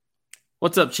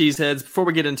What's up, Cheeseheads? Before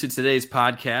we get into today's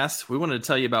podcast, we wanted to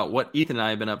tell you about what Ethan and I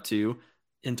have been up to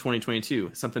in 2022.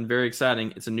 Something very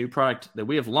exciting. It's a new product that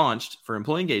we have launched for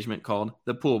employee engagement called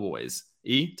the Pool Boys.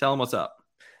 Tell them what's up.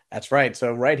 That's right.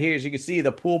 So right here, as you can see,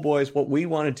 the Pool Boys, what we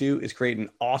want to do is create an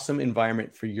awesome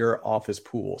environment for your office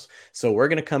pools. So we're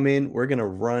going to come in, we're going to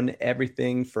run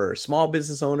everything for small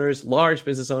business owners, large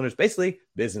business owners, basically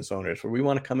business owners, where we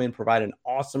want to come in, provide an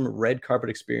awesome red carpet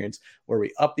experience where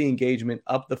we up the engagement,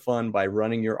 up the fun by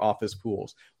running your office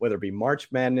pools, whether it be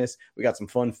March Madness. We got some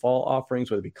fun fall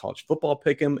offerings, whether it be college football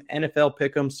pick'em, NFL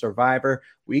pick'em, Survivor.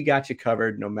 We got you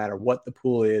covered no matter what the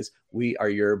pool is. We are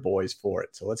your boys for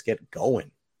it. So let's get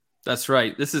going. That's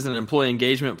right. This is an employee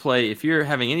engagement play. If you're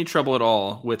having any trouble at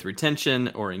all with retention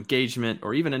or engagement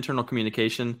or even internal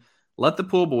communication, let the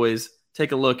Pool Boys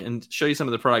take a look and show you some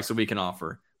of the products that we can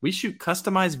offer. We shoot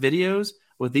customized videos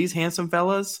with these handsome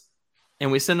fellas,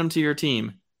 and we send them to your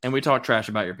team, and we talk trash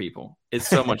about your people. It's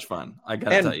so much fun. I got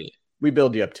to tell you. We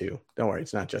build you up too. Don't worry.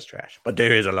 It's not just trash, but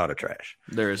there is a lot of trash.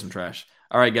 There is some trash.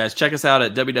 All right, guys, check us out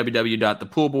at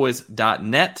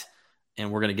www.thepoolboys.net,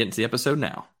 and we're going to get into the episode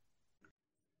now.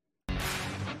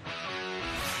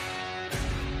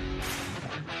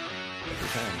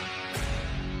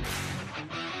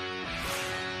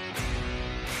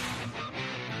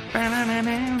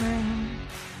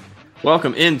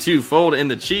 Welcome into Fold in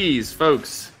the Cheese,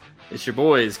 folks. It's your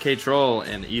boys, K-Troll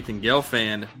and Ethan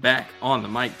Gelfand, back on the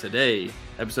mic today.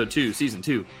 Episode 2, Season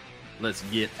 2. Let's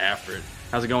get after it.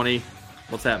 How's it going, E?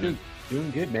 What's happening?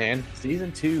 Doing good, man.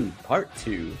 Season 2, Part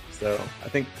 2. So I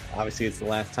think, obviously, it's the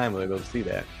last time we'll go to see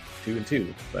that. 2 and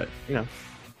 2. But, you know,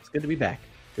 it's good to be back.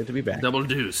 Good to be back. Double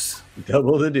deuce.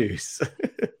 Double the deuce.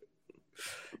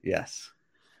 Yes.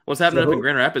 What's happening up in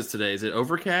Grand Rapids today? Is it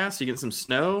overcast? You getting some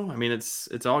snow? I mean, it's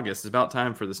August. It's about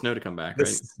time for the snow to come back, right?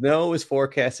 The snow is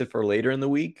forecasted for later in the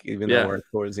week, even though we're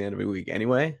towards the end of the week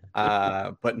anyway.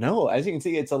 But no, as you can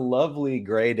see, it's a lovely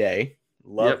gray day.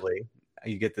 Lovely.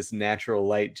 Yep. You get this natural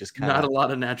light just kind of not a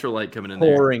lot of natural light coming in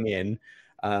pouring in.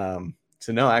 So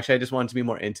no, actually, I just wanted to be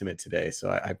more intimate today.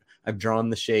 So I've drawn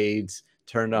the shades,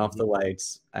 turned off the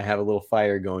lights. I have a little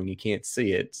fire going. You can't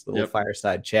see it. It's a little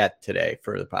fireside chat today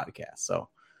for the podcast. So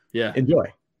yeah, enjoy.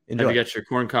 Have you got your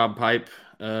corncob pipe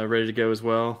ready to go as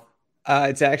well?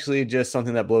 It's actually just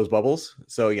something that blows bubbles.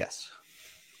 So yes.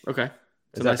 Okay.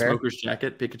 It's a nice smoker's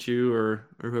jacket, Pikachu or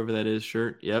whoever that is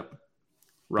shirt. Yep.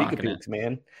 Rocking it,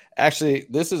 man. Actually,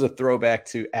 this is a throwback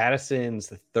to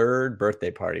Addison's third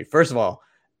birthday party. First of all,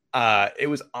 it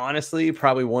was honestly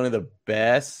probably one of the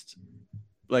best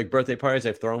birthday parties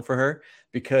I've thrown for her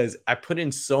because I put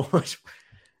in so much.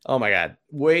 Oh my God,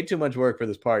 way too much work for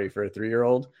this party for a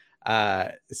 3-year-old.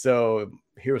 So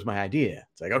here was my idea.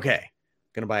 It's like, okay,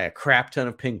 I'm going to buy a crap ton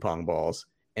of ping pong balls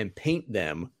and paint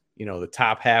them, the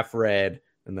top half red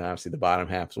and then obviously the bottom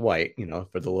half's white,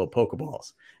 for the little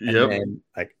Pokeballs. And then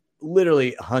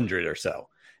literally 100 or so.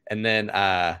 And then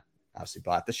obviously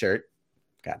bought the shirt,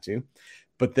 got to.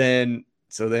 But then,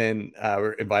 we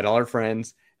invite all our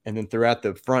friends. And then throughout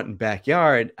the front and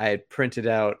backyard, I had printed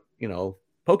out,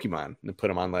 Pokemon and put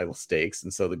them on little stakes.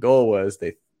 And so the goal was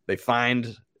they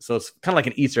find, so it's kind of like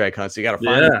an Easter egg hunt. So you got to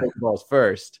find the Pokeballs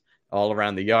first all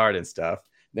around the yard and stuff.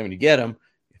 Then when you get them,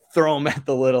 you throw them at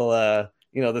the little, the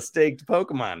staked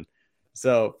Pokemon.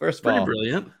 So first of all,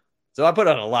 brilliant. So I put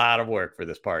on a lot of work for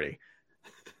this party.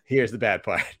 Here's the bad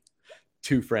part.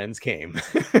 2 friends came.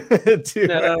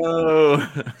 No.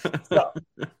 So,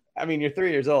 I mean, you're 3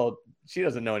 years old. She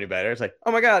doesn't know any better. It's like,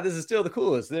 oh my God, this is still the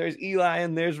coolest. There's Eli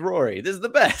and there's Rory. This is the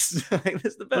best. This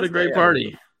is the best. What a great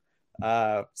party.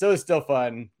 So it's still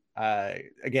fun.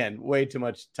 Again, way too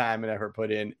much time and effort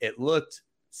put in. It looked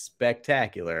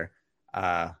spectacular.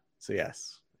 So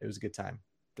yes, it was a good time.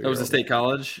 That was a state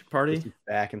college party?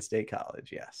 Back in state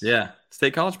college, yes. Yeah.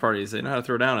 State college parties. They know how to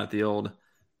throw down at the old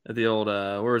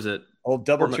where is it? Old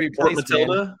Doubletree Port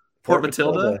Matilda? Port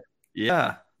Matilda?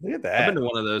 Yeah. Look at that. I've been to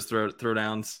one of those throw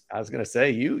downs. I was going to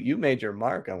say, you made your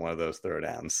mark on one of those throw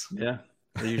downs. Yeah,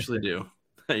 I usually do.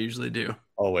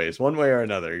 Always. One way or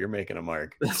another, you're making a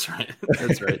mark. That's right.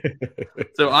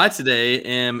 So I today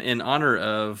am in honor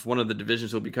of one of the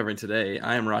divisions we'll be covering today.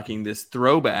 I am rocking this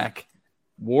throwback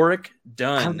Warwick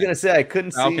Dunn. I was going to say, I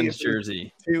couldn't Falcons see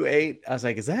jersey. 2-8. I was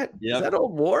like, is that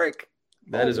old Warwick?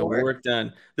 That is a Warwick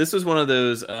Dunn. This was one of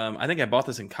those, I think I bought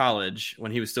this in college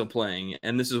when he was still playing.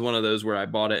 And this is one of those where I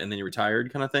bought it and then he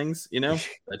retired kind of things, I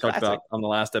talked about on the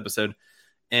last episode.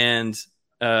 And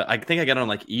I think I got it on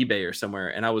eBay or somewhere.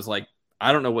 And I was like,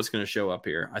 I don't know what's going to show up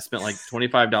here. I spent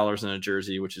 $25 in a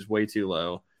jersey, which is way too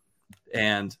low.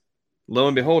 And lo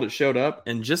and behold, it showed up.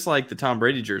 And just like the Tom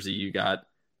Brady jersey you got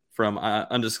from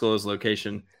undisclosed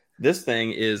location, This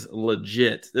thing is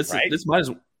legit. Right? This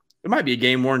might be a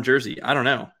game worn jersey. I don't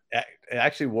know.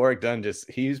 Actually, Warwick Dunn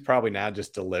he's probably now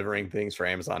just delivering things for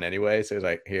Amazon anyway. So he's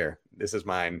like, here, this is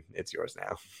mine. It's yours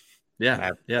now.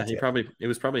 Yeah. It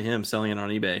was probably him selling it on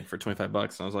eBay for $25.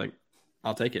 And I was like,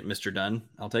 I'll take it, Mr. Dunn.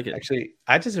 I'll take it. Actually,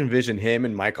 I just envision him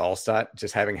and Mike Allstott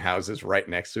just having houses right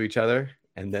next to each other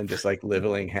and then just like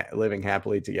living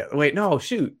happily together. Wait, no,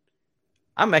 shoot.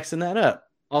 I'm mixing that up.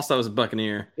 Allstott was a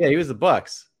Buccaneer. Yeah, he was the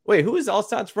Bucks. Wait, who was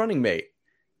Allstott's running mate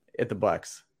at the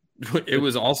Bucks? It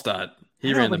was Allstott.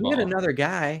 He ran the ball. He had another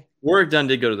guy. Warwick Dunn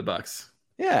did go to the Bucks.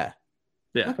 Yeah.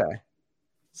 Yeah. Okay.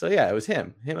 So yeah, it was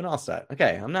him and Allstott.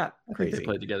 Okay, I'm not crazy. They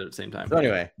played together at the same time. So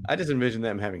anyway, I just envision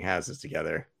them having houses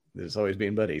together. There's always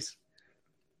being buddies.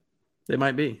 They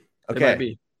might be.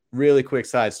 Okay. Really quick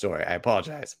side story. I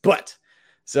apologize. But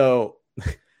so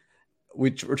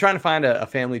we're trying to find a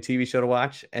family TV show to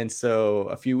watch. And so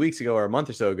a few weeks ago or a month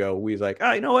or so ago, we was like,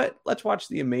 oh, you know what? Let's watch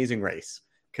The Amazing Race.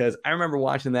 Because I remember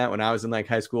watching that when I was in like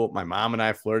high school. My mom and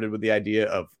I flirted with the idea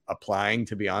of applying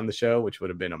to be on the show, which would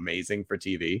have been amazing for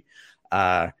TV.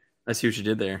 I see what you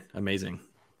did there. Amazing.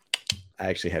 I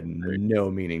actually had no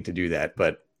meaning to do that,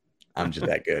 but I'm just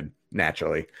that good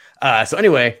naturally. So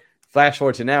anyway, flash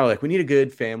forward to now, like we need a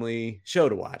good family show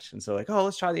to watch. And so like, oh,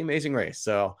 let's try The Amazing Race.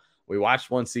 So we watched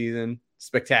one season.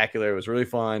 Spectacular. It was really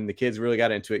fun. The kids really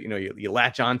got into it. You know, you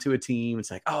latch onto a team.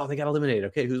 It's like, oh, they got eliminated.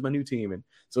 Okay, who's my new team? And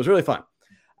so it was really fun.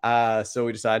 So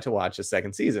we decided to watch the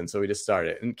second season. So we just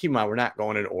started. And keep in mind, we're not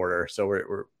going in order. So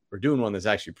we're doing one that's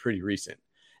actually pretty recent.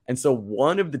 And so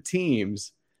one of the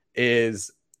teams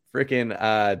is freaking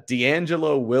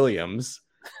D'Angelo Williams.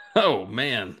 Oh,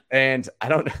 man. And I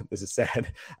don't know. This is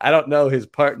sad. I don't know his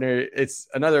partner. It's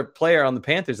another player on the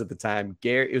Panthers at the time.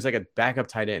 Gary. It was like a backup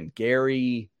tight end.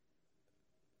 Gary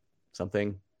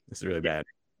something. This is really bad.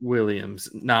 Williams,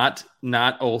 not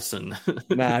Olsen.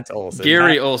 Not Olsen.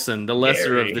 Gary Olsen, the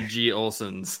lesser of the G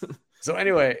Olsens. So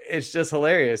anyway, it's just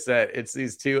hilarious that it's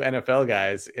these two NFL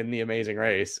guys in The Amazing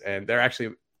Race. And they're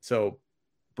actually, so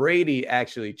Brady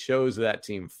actually chose that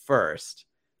team first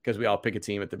because we all pick a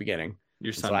team at the beginning.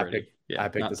 Your son so Brady. I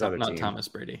picked this other team. Not Thomas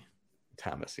Brady.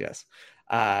 Thomas, yes.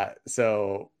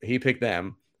 So he picked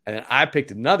them. And then I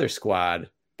picked another squad,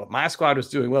 but my squad was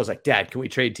doing well. I was like, Dad, can we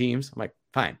trade teams? I'm like,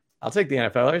 fine. I'll take the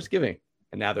NFLers. Give me.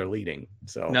 And now they're leading.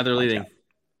 So now they're leading.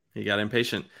 He got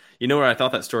impatient. You know where I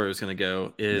thought that story was going to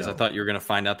go is I thought you were going to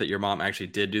find out that your mom actually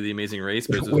did do The Amazing Race,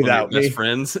 but it was without one of your best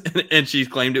friends, and she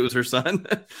claimed it was her son.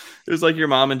 It was like your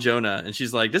mom and Jonah, and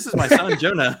she's like, "This is my son,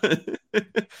 Jonah."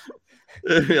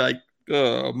 You're like,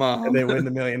 "Oh, Mom!" And they win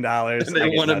the $1 million. And they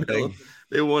won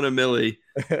They won $1 million,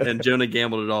 and Jonah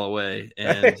gambled it all away.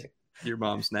 And your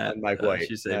mom snapped. And Mike White.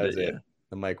 She saved it. Yeah.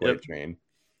 The Mike White train.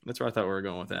 That's where I thought we were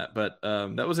going with that. But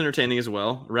that was entertaining as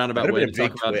well. A roundabout way to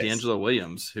talk about D'Angelo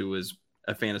Williams, who was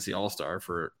a fantasy all-star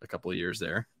for a couple of years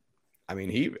there. I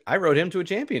mean, I rode him to a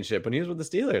championship when he was with the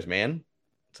Steelers, man.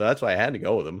 So that's why I had to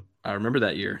go with him. I remember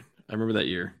that year.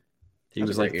 He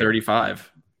was like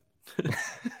 35.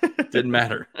 Didn't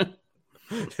matter.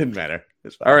 Didn't matter.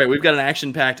 All right, we've got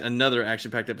another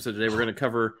action-packed episode today. We're going to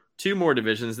cover two more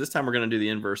divisions. This time we're going to do the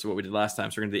inverse of what we did last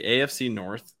time. So we're going to do the AFC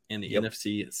North and the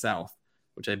NFC South,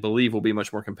 which I believe will be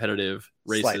much more competitive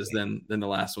races than the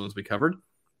last ones we covered.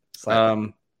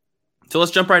 So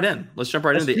let's jump right in. Let's jump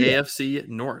right into the AFC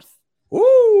North.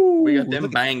 Ooh, we got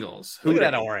them Bengals. Look at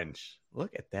that orange.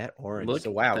 Look at that orange.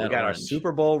 We got our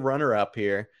Super Bowl runner-up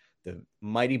here, the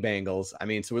mighty Bengals. I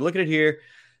mean, so we look at it here.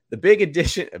 The big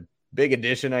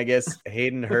addition, I guess,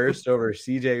 Hayden Hurst over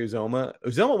CJ Uzomah.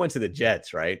 Uzomah went to the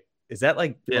Jets, right? Is that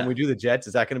like when we do the Jets,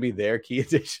 is that going to be their key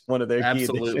addition? One of their key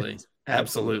additions?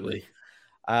 Absolutely.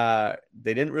 They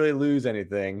didn't really lose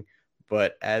anything,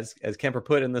 but as Kemper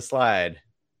put in the slide,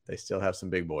 they still have some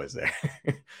big boys there.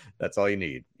 That's all you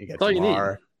need. You got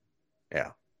Jamar.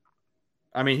 Yeah.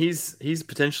 I mean, he's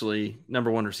potentially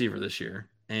number one receiver this year.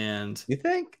 And you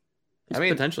think?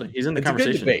 Potentially. He's in the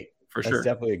conversation. A good debate. For sure. That's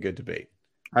definitely a good debate.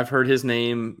 I've heard his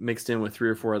name mixed in with 3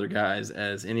 or 4 other guys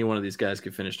as any one of these guys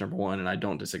could finish number one, and I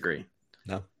don't disagree.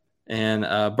 No. And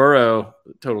Burrow,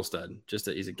 total stud.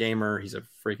 He's a gamer. He's a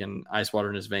freaking ice water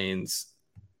in his veins.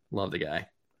 Love the guy.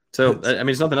 So, I mean,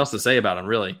 there's nothing else to say about him,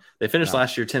 really. They finished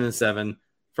last year 10-7,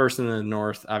 first in the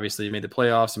North. Obviously, made the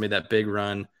playoffs and made that big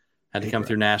run. Had to come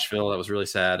through Nashville. That was really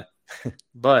sad.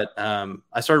 But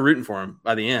I started rooting for him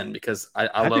by the end because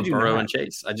I love Burrow and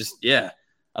Chase. I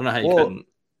don't know how you couldn't.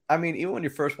 I mean, even when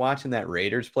you're first watching that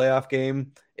Raiders playoff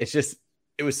game, it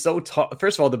was so tough.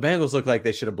 First of all, the Bengals looked like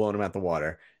they should have blown them out the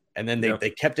water. And then they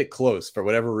kept it close for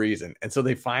whatever reason. And so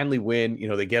they finally win. You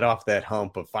know, they get off that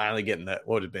hump of finally getting that,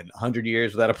 what would have been 100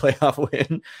 years without a playoff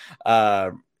win.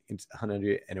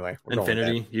 100 anyway. We're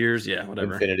Infinity years, yeah,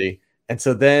 whatever. Infinity. And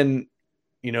so then,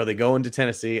 they go into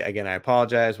Tennessee. Again, I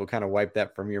apologize. We'll kind of wipe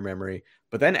that from your memory.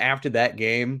 But then after that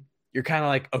game, you're kind of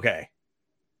like, okay,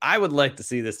 I would like to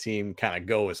see this team kind of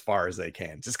go as far as they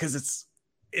can, just because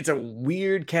it's a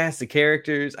weird cast of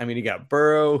characters. I mean, you got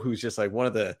Burrow, who's just like one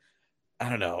of the, I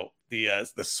don't know, the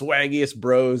swaggiest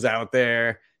bros out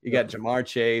there. You got Jamar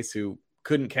Chase, who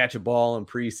couldn't catch a ball in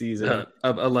preseason.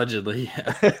 Allegedly,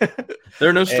 yeah. There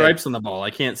are no stripes on the ball.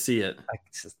 I can't see it.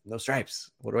 No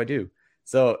stripes. What do I do?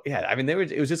 So yeah, I mean,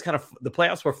 it was just kind of, the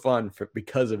playoffs were fun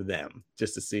because of them,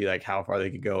 just to see like how far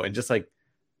they could go. And just like,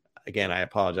 again, I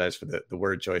apologize for the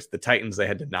word choice. The Titans, they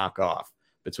had to knock off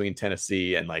between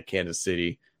Tennessee and like Kansas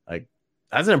City. Like,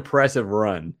 that's an impressive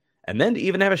run. And then to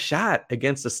even have a shot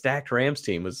against a stacked Rams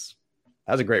team that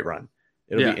was a great run.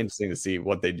 It'll be interesting to see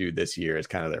what they do this year as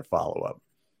kind of their follow-up.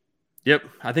 Yep.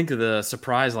 I think the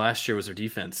surprise last year was their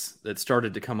defense that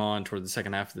started to come on toward the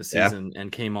second half of the season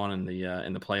and came on in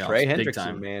the playoffs. Trey big Hendrickson,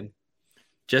 time. Man.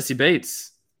 Jesse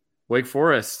Bates, Wake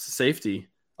Forest, safety,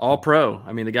 all pro.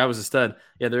 I mean, the guy was a stud.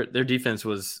 Yeah, their defense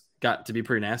got to be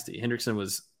pretty nasty. Hendrickson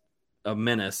was a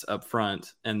menace up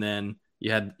front, and then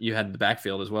you had the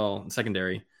backfield as well,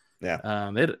 secondary.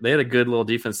 Yeah. They had a good little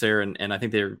defense there, and I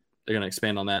think they're going to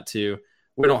expand on that too.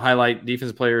 We don't highlight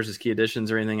defensive players as key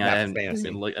additions or anything. I didn't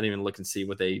even look and see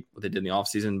what they did in the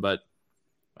offseason, but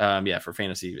for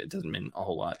fantasy, it doesn't mean a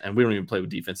whole lot. And we don't even play with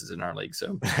defenses in our league,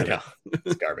 so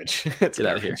it's garbage. It's Get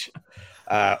out of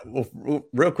here.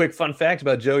 Real quick fun fact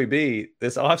about Joey B.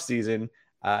 This offseason,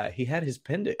 he had his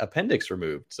appendix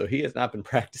removed, so he has not been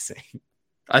practicing.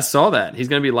 I saw that. He's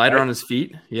going to be lighter on his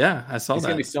feet. Yeah, I saw that. He's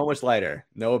going to be so much lighter.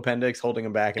 No appendix holding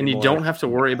him back anymore. And you don't have to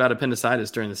worry about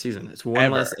appendicitis during the season. It's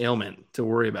one less ailment to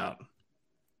worry about.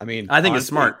 I mean, I think it's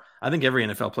smart. I think every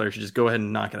NFL player should just go ahead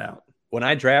and knock it out. When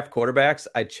I draft quarterbacks,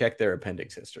 I check their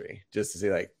appendix history just to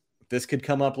see, like, this could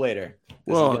come up later.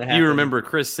 Well, you remember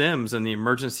Chris Sims and the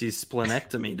emergency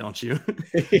splenectomy, don't you?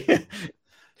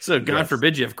 So God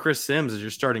forbid you have Chris Sims as your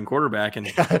starting quarterback,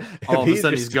 and all of a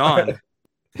sudden he's gone.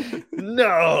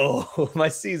 No, my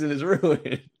season is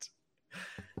ruined.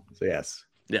 So yes.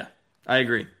 Yeah, I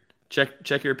agree.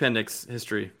 Check your appendix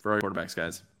history for our quarterbacks,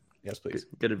 guys. Yes, please.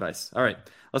 Good advice. All right,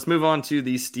 let's move on to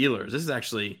the Steelers. This is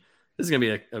going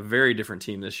to be a very different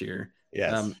team this year.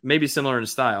 Yes. Maybe similar in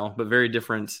style, but very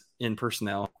different in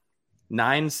personnel.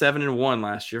 9-7-1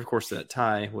 last year. Of course, that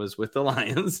tie was with the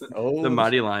Lions, the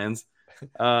mighty Lions.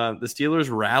 The Steelers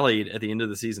rallied at the end of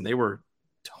the season. They were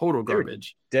total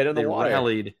garbage. Dead in the water. They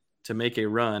rallied to make a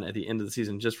run at the end of the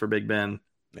season just for Big Ben.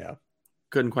 Yeah.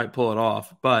 Couldn't quite pull it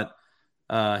off, but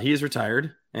he is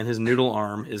retired and his noodle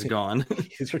arm is gone.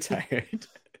 He's retired.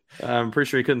 I'm pretty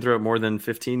sure he couldn't throw it more than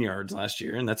 15 yards last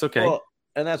year, and that's okay. Well,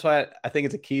 and that's why I think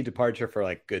it's a key departure for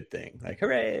like good thing. Like,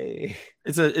 hooray.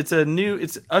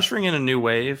 It's ushering in a new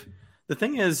wave. The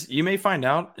thing is, you may find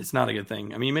out it's not a good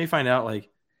thing. I mean, you may find out like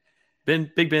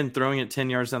Big Ben throwing it 10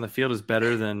 yards down the field is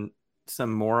better than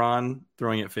some moron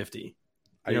throwing it 50.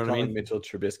 Are you calling Mitchell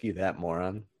Trubisky that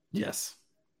moron? Yes.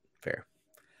 Fair.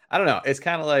 I don't know. It's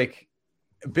kind of like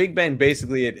Big Ben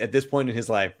basically at this point in his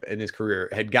life, in his career,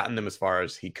 had gotten them as far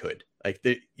as he could. Like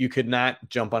you could not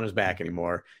jump on his back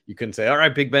anymore. You couldn't say, all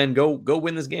right, Big Ben, go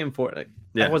win this game for it. Like,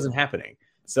 that wasn't happening.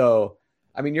 So,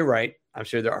 I mean, you're right. I'm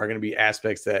sure there are going to be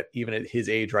aspects that even at his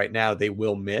age right now, they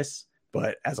will miss.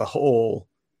 But as a whole,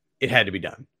 it had to be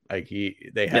done. Like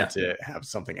they had to have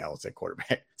something else at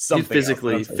quarterback. He's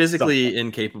physically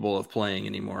incapable of playing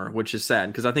anymore, which is sad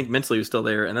because I think mentally he was still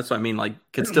there, and that's what I mean. Like,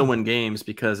 could still win games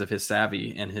because of his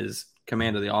savvy and his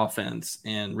command of the offense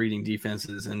and reading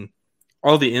defenses and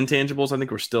all the intangibles. I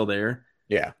think were still there.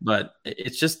 Yeah, but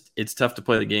it's tough to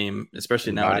play the game,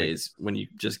 especially nowadays when you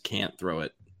just can't throw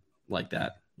it like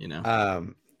that. You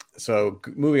know. So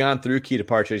moving on through key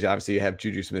departures, obviously you have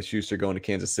Juju Smith-Schuster going to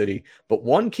Kansas City, but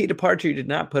one key departure you did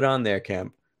not put on there,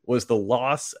 Kemp, was the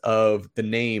loss of the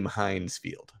name Heinz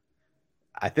Field.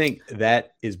 I think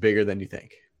that is bigger than you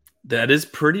think. That is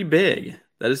pretty big.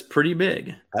 That was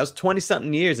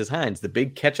 20-something years as Heinz. The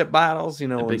big ketchup bottles, you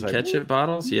know. The big ketchup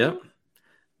bottles, yep.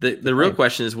 The real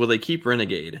question is, will they keep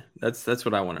Renegade? That's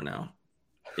what I want to know.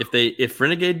 If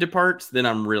Renegade departs, then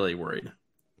I'm really worried.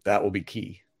 That will be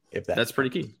key. That's pretty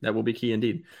key. That will be key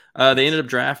indeed. They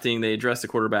ended up they addressed the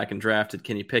quarterback and drafted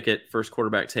Kenny Pickett, first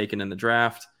quarterback taken in the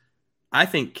draft. I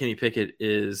think Kenny Pickett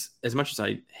is, as much as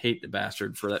I hate the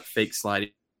bastard for that fake slide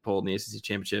he pulled in the ACC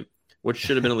championship, which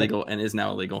should have been illegal and is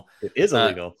now illegal. It is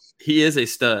illegal. He is a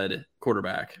stud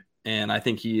quarterback, and I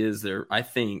think he's their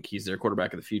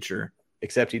quarterback of the future.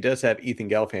 Except he does have Ethan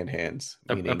Gelfand hands.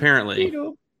 Apparently,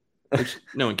 which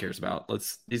no one cares about.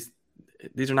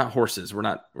 these are not horses.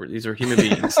 These are human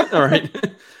beings. All right.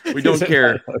 We don't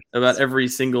care about every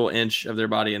single inch of their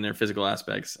body and their physical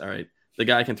aspects. All right. The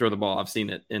guy can throw the ball. I've seen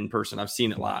it in person. I've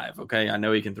seen it live. Okay. I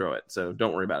know he can throw it. So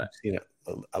don't worry about it.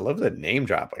 I love the name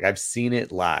drop. Like I've seen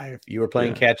it live. You were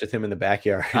playing catch with him in the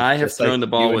backyard. I have thrown the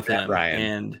ball with him,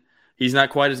 and he's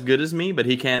not quite as good as me, but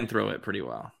he can throw it pretty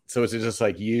well. So it's just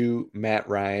like you, Matt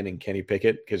Ryan, and Kenny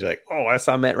Pickett, because you're like, oh, I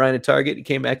saw Matt Ryan at Target. He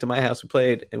came back to my house. We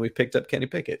played, and we picked up Kenny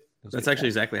Pickett. That's actually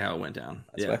exactly how it went down.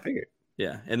 That's what I figured.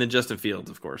 Yeah, and then Justin Fields,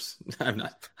 of course. I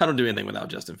don't do anything without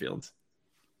Justin Fields.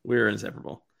 We're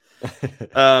inseparable.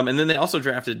 And then they also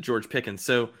drafted George Pickens.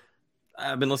 So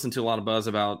I've been listening to a lot of buzz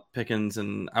about Pickens,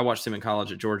 and I watched him in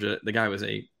college at Georgia. The guy was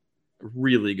a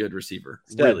really good receiver.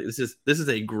 Really, this is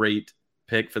a great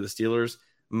pick for the Steelers.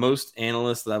 Most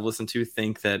analysts that I've listened to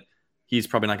think that he's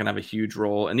probably not going to have a huge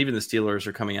role, and even the Steelers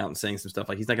are coming out and saying some stuff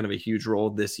like he's not going to have a huge role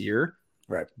this year.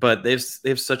 Right. But they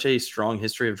have such a strong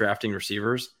history of drafting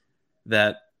receivers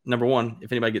that, number one,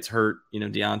 if anybody gets hurt,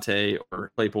 Deontay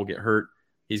or Claypool get hurt,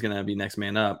 he's going to be next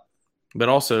man up. But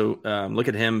also look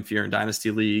at him if you're in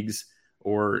dynasty leagues,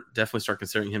 or definitely start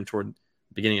considering him toward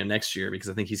the beginning of next year, because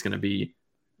I think he's going to be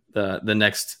the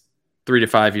next 3 to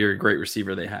 5 year great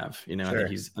receiver they have. Sure. I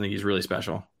think he's really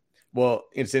special. Well,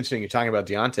 it's interesting. You're talking about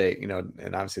Deontay,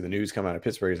 and obviously the news coming out of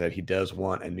Pittsburgh is that he does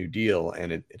want a new deal,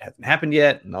 and it hasn't happened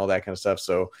yet and all that kind of stuff.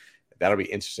 So that'll be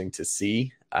interesting to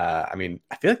see. I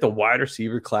feel like the wide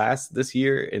receiver class this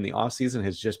year in the offseason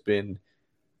has just been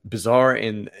bizarre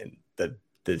in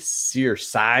the sheer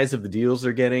size of the deals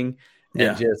they're getting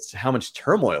and just how much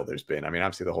turmoil there's been.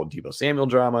 Obviously the whole Deebo Samuel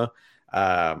drama.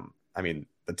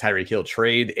 The Tyreek Hill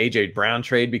trade, AJ Brown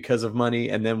trade because of money.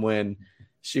 And then when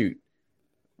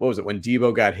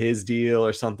Deebo got his deal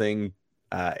or something,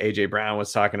 AJ Brown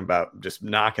was talking about just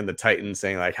knocking the Titans,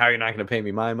 saying like, how are you not going to pay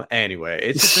me my money? Anyway,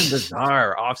 it's just been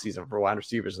bizarre offseason for wide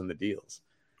receivers and the deals.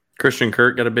 Christian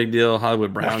Kirk got a big deal.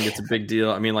 Hollywood Brown gets a big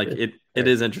deal. It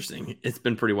is interesting. It's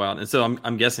been pretty wild. And so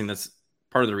I'm guessing that's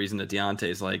part of the reason that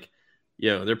Deontay's like,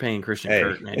 yo, they're paying Christian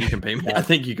Kirk, man. You can pay me. I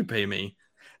think you can pay me.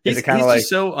 He's just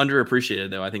so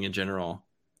underappreciated, though, I think, in general.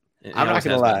 I'm not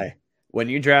going to lie. When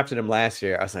you drafted him last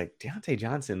year, I was like, Deontay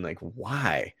Johnson, like,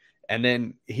 why? And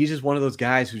then he's just one of those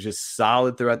guys who's just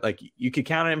solid throughout. Like, you could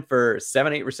count him for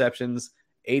 7-8 receptions,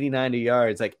 80, 90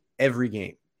 yards, like, every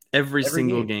game. Every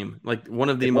single game. Like, one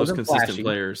of the most consistent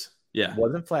players. Yeah.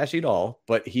 Wasn't flashy at all,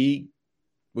 but he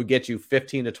would get you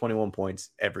 15 to 21 points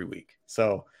every week.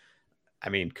 So,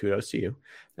 kudos to you.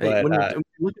 Hey, when you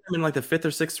look at him in like the 5th or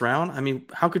 6th round,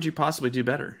 how could you possibly do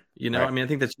better? Right. I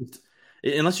think that's just,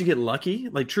 unless you get lucky,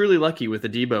 like truly lucky with the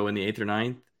Deebo in the 8th or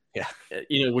 9th.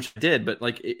 Yeah. Which I did, but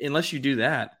like, unless you do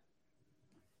that,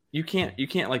 you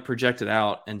can't like project it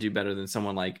out and do better than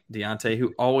someone like Deontay,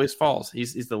 who always falls.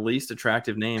 He's the least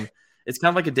attractive name. It's kind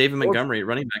of like a David Montgomery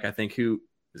running back, I think, who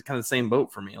is kind of the same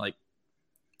boat for me. Like,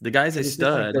 the guy's a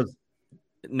stud.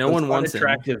 No one wants him.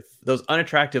 Those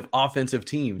unattractive offensive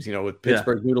teams, with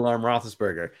Pittsburgh noodle arm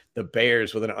Roethlisberger, the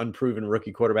Bears with an unproven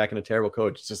rookie quarterback and a terrible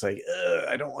coach. It's just like,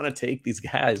 I don't want to take these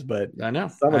guys, but I know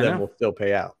some of them will still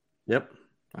pay out. Yep,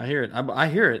 I hear it. I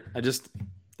hear it.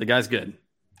 The guy's good.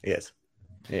 He is.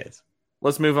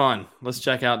 Let's move on. Let's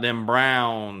check out them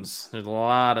Browns. There's a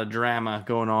lot of drama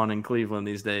going on in Cleveland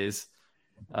these days.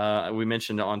 We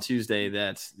mentioned on Tuesday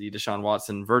that the Deshaun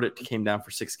Watson verdict came down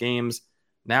for 6 games.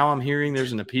 Now I'm hearing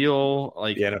there's an appeal.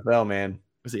 Like the NFL, man.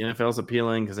 Because the NFL's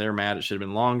appealing because they're mad it should have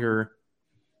been longer.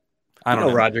 I don't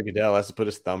know. Roger Goodell has to put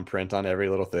his thumbprint on every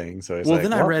little thing. So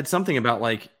I read something about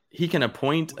like he can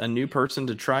appoint a new person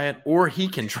to try it, or he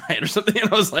can try it or something.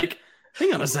 And I was like,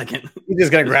 hang on a second. He's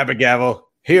just gonna grab a gavel.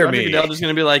 Hear Roger me. Goodell just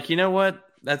gonna be like, you know what?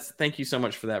 Thank you so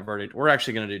much for that verdict. We're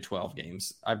actually gonna do 12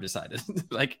 games. I've decided.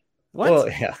 Like, what? Well,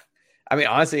 yeah.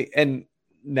 Honestly, and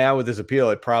now with this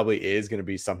appeal, it probably is going to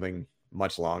be something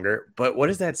much longer. But what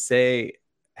does that say?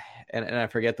 And I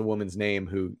forget the woman's name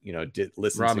who did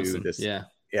listen Robinson. To this. Yeah.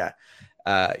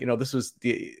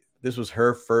 This was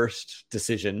her first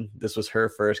decision. This was her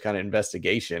first kind of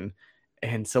investigation.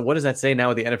 And so, what does that say now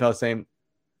with the NFL saying,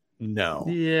 no?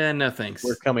 Yeah, no thanks.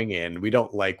 We're coming in. We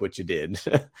don't like what you did.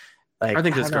 Like, I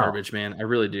think that's garbage, man. I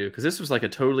really do, because this was like a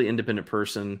totally independent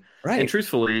person, right? And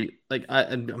truthfully, like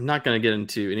I'm not going to get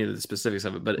into any of the specifics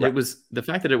of it, but It was the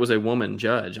fact that it was a woman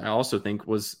judge. I also think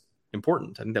was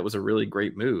important. I think that was a really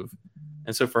great move,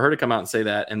 and so for her to come out and say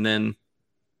that, and then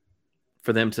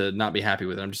for them to not be happy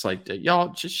with it, I'm just like,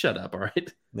 y'all, just shut up, all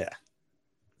right? Yeah.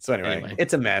 So anyway,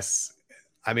 it's a mess.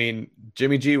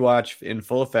 Jimmy G watch in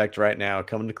full effect right now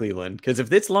coming to Cleveland, because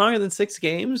if it's longer than 6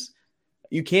 games.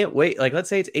 You can't wait. Like, let's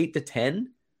say it's 8 to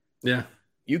 10. Yeah.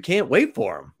 You can't wait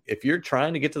for them. If you're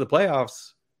trying to get to the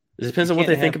playoffs, It depends on what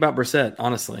they think about Brissett,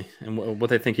 honestly, and what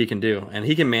they think he can do. And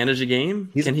he can manage a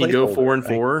game. Can he go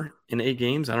 4-4 in 8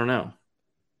 games? I don't know.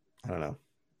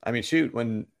 I mean, shoot,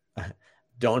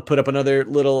 don't put up another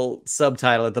little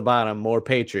subtitle at the bottom. More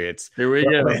Patriots. Here we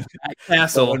go.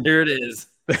 Castle. Here it is.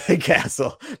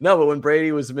 Castle. No, but when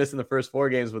Brady was missing the first 4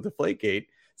 games with the Deflategate,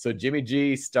 so Jimmy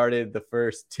G started the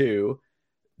first 2.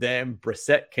 Then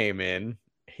Brissett came in.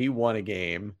 He won a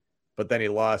game, but then he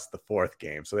lost the 4th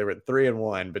game. So they were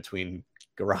 3-1 between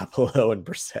Garoppolo and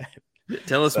Brissett.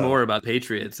 Tell us more about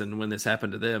Patriots and when this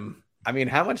happened to them. I mean,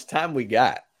 how much time we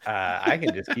got? I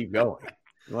can just keep going.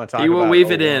 You want to talk? He will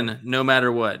weave it in no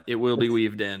matter what. It will be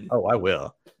weaved in. Oh, I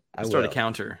will. We'll start a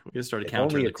counter. We're going to start a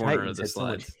counter in the corner of the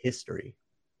slide. So history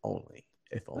only.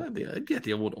 If only. I'd get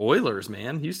the old Oilers,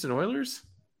 man. Houston Oilers.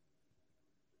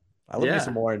 I love me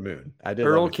some Warren Moon. I did.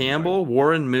 Earl Campbell,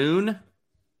 Warren Moon,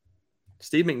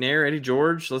 Steve McNair, Eddie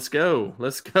George. Let's go.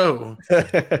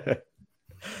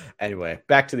 Anyway,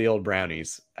 back to the old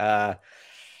Brownies.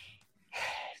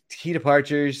 Key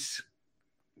departures.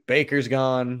 Baker's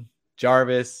gone.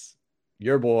 Jarvis,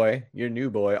 your new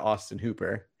boy, Austin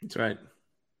Hooper. That's right.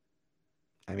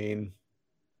 I mean,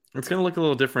 it's going to look a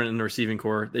little different in the receiving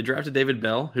core. They drafted David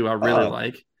Bell, who I really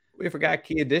like. We forgot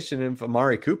key addition of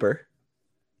Amari Cooper.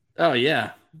 Oh,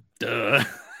 yeah. Duh.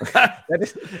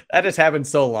 that just happened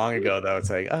so long ago, though. It's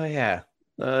like, oh, yeah.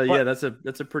 Yeah, that's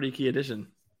a pretty key addition.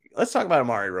 Let's talk about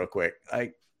Amari real quick.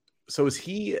 So is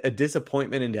he a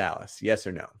disappointment in Dallas? Yes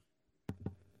or no?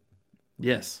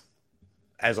 Yes.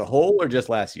 As a whole or just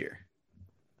last year?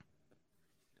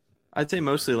 I'd say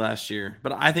mostly last year.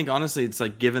 But I think, honestly, it's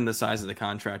like given the size of the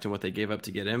contract and what they gave up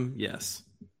to get him, yes.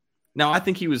 Now, I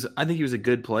think he was a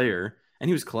good player, and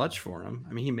he was clutch for him.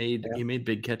 I mean, he made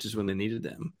big catches when they needed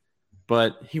them.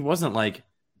 But he wasn't like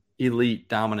elite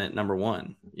dominant number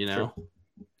 1, you know? Sure.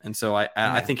 And so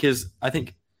I think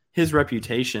his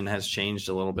reputation has changed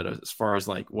a little bit as far as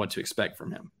like what to expect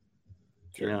from him.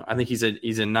 Sure. You know, I think he's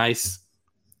a nice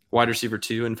wide receiver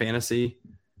 2 in fantasy,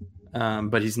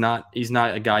 but he's not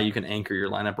a guy you can anchor your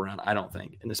lineup around, I don't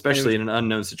think, and especially in an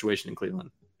unknown situation in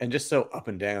Cleveland. And just so up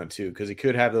and down too, because he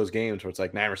could have those games where it's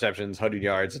like 9 receptions, 100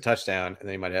 yards, a touchdown, and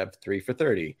then he might have 3 for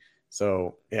 30.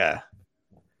 So yeah,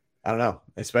 I don't know.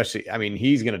 Especially, I mean,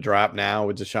 he's going to drop now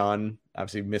with Deshaun,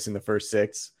 obviously missing the first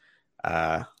 6.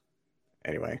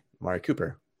 Anyway, Amari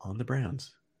Cooper on the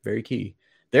Browns, very key.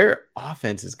 Their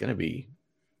offense is going to be,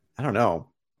 I don't know.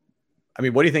 I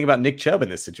mean, what do you think about Nick Chubb in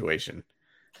this situation?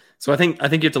 So I think you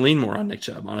have to lean more on Nick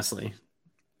Chubb, honestly,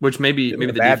 which maybe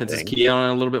the defense is key on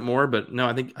it a little bit more. But no,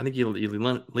 I think you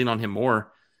lean on him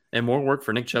more, and more work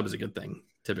for Nick Chubb is a good thing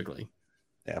typically.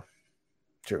 Yeah,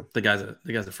 true. The guy's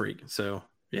a freak. So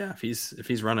yeah, if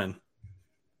he's running,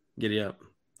 giddy up.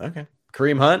 Okay.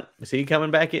 Kareem Hunt, is he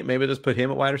coming back in? Maybe just put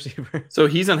him at wide receiver. So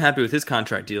he's unhappy with his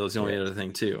contract deal is the only other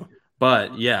thing too.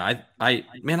 But yeah, I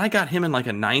got him in like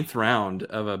a 9th round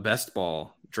of a best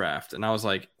ball draft. And I was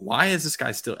like, why is this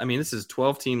guy still? I mean, this is a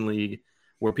 12-team league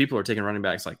where people are taking running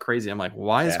backs like crazy. I'm like,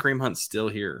 why is Kareem Hunt still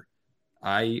here?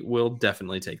 I will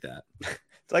definitely take that.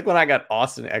 It's like when I got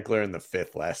Austin Eckler in the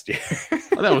 5th last year.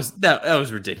 that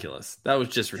was ridiculous. That was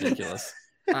just ridiculous.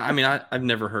 I mean, I've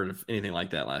never heard of anything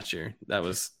like that last year. That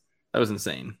was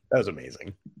insane. That was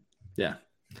amazing. Yeah.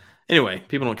 Anyway,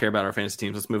 people don't care about our fantasy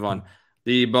teams. Let's move on.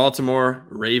 The Baltimore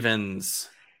Ravens.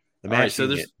 All right, so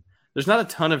there's not a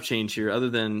ton of change here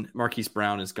other than Marquise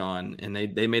Brown is gone, and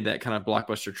they made that kind of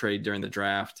blockbuster trade during the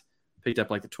draft, picked up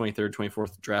like the 23rd,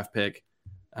 24th draft pick,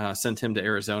 sent him to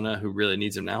Arizona, who really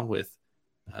needs him now with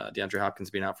DeAndre Hopkins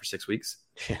being out for 6 weeks.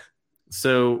 Yeah.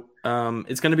 So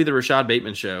it's going to be the Rashad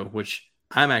Bateman show, which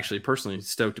I'm actually personally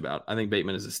stoked about. I think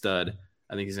Bateman is a stud.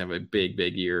 I think he's going to have a big,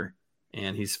 big year,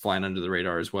 and he's flying under the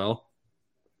radar as well.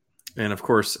 And, of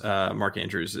course, Mark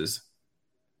Andrews is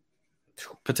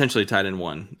potentially tied in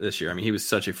 1 this year. I mean, he was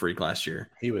such a freak last year.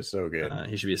 He was so good.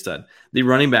 He should be a stud. The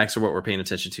running backs are what we're paying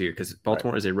attention to here because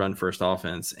Baltimore is a run-first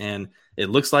offense. And it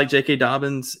looks like J.K.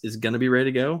 Dobbins is going to be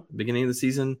ready to go beginning of the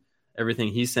season. Everything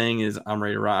he's saying is, I'm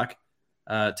ready to rock.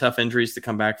 Tough injuries to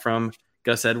come back from.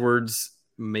 Gus Edwards,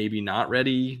 maybe not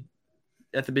ready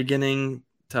at the beginning.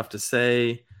 Tough to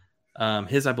say.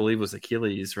 His, I believe, was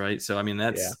Achilles, right? So, I mean,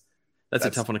 that's a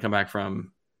tough one to come back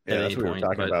from at any point. We were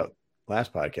talking about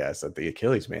last podcast at the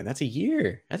Achilles, man. That's a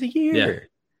year.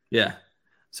 Yeah.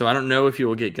 So I don't know if you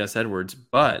will get Gus Edwards,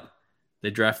 but they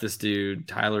draft this dude,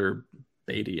 Tyler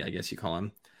Beatty, I guess you call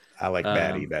him. I like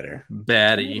Batty better.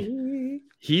 Batty.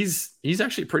 He's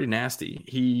actually pretty nasty.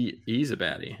 He's a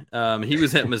baddie. He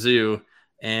was at Mizzou,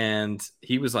 and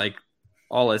he was like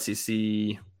all SEC.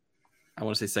 I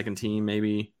want to say second team,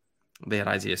 maybe. They had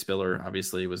Isaiah Spiller,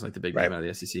 obviously, was like the big name out of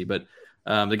the SEC. But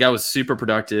The guy was super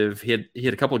productive. He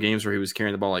had a couple of games where he was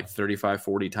carrying the ball like 35,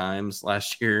 40 times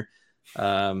last year.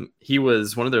 He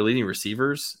was one of their leading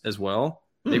receivers as well.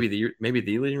 Maybe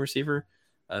the leading receiver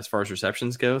as far as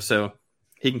receptions go. So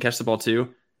he can catch the ball too.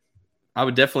 I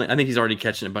think he's already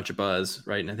catching a bunch of buzz,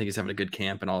 right? And I think he's having a good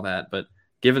camp and all that. But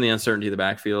given the uncertainty of the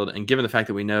backfield and given the fact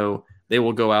that we know they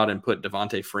will go out and put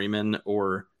Devontae Freeman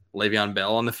or Le'Veon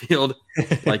Bell on the field,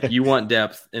 like you want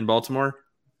depth in Baltimore.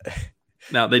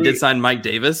 Now they did sign Mike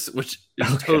Davis, which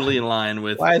is totally in line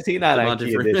with. Why is he not on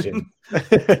key edition?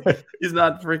 He's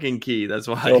not freaking key. That's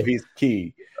why. So he's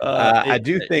key. I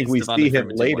do think we see him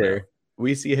later.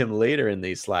 We see him later in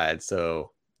these slides,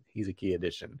 so he's a key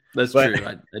addition. That's true.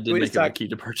 I did make him a key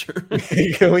departure.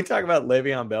 Can we talk about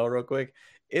Le'Veon Bell real quick?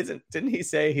 Didn't he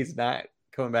say he's not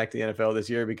coming back to the NFL this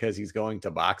year because he's going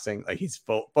to boxing? Like he's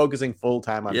focusing full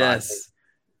time on boxing.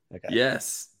 Okay.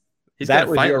 Yes. That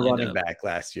was your running back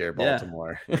last year,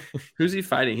 Baltimore. Yeah. Who's he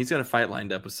fighting? He's got a fight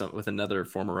lined up with another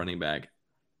former running back.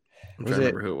 I'm trying to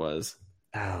remember who it was.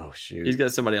 Oh shoot! He's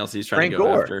got somebody else he's trying Frank to go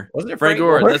Gore. after. Wasn't it Frank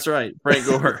Gore? That's right, Frank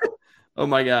Gore. Oh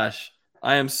my gosh,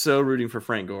 I am so rooting for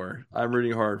Frank Gore. I'm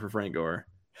rooting hard for Frank Gore.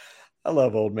 I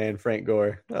love old man Frank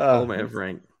Gore. Old man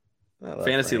Frank,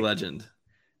 fantasy Frank. legend.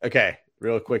 Okay,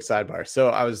 real quick sidebar. So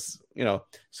I was,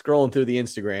 scrolling through the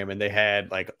Instagram and they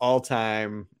had like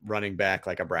all-time running back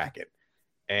like a bracket.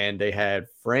 And they had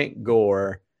Frank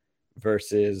Gore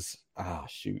versus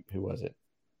who was it?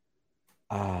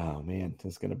 Oh man,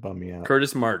 this is gonna bum me out.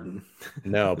 Curtis Martin.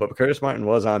 No, but Curtis Martin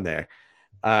was on there.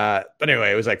 But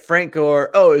anyway, it was like Frank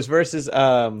Gore. Oh, it was versus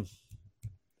LT.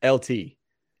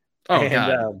 Oh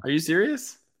God, are you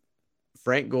serious?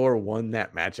 Frank Gore won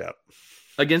that matchup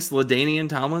against LaDainian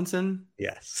Tomlinson.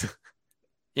 Yes.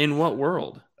 In what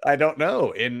world? I don't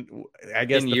know. I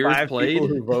guess the years 5 played? people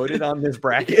who voted on this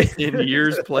bracket in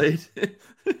years played.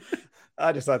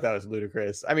 I just thought that was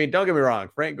ludicrous. I mean, don't get me wrong.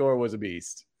 Frank Gore was a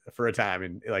beast for a time.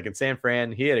 And like in San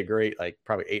Fran, he had a great, like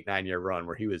probably 8-9 year run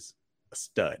where he was a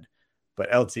stud,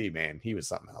 but LT, man, he was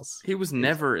something else. He was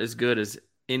never as good as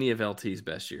any of LT's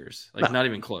best years. Like not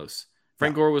even close.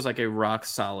 Frank Gore was like a rock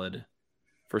solid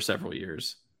for several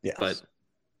years. Yes. But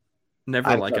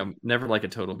never like a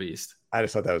total beast. I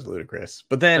just thought that was ludicrous.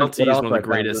 But then LT is one of the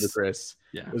greatest. Ludicrous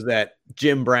was that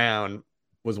Jim Brown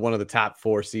was one of the top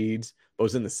 4 seeds, but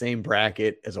was in the same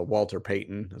bracket as a Walter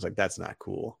Payton. I was like, that's not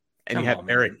cool. And you have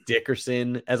Eric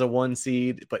Dickerson as a 1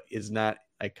 seed, but is not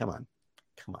like, come on.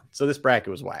 So this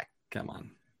bracket was whack. Come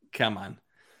on.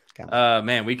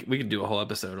 Man, we could do a whole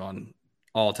episode on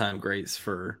all-time greats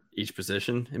for each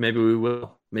position, and maybe we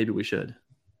will. Maybe we should.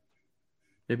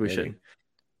 Maybe we should.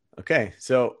 Okay,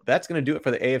 so that's going to do it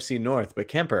for the AFC North. But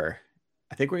Kemper,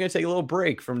 I think we're going to take a little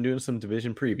break from doing some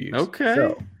division previews. Okay.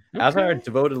 So, as our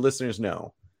devoted listeners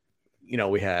know,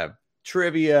 we have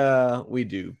trivia, we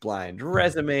do blind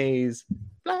resumes.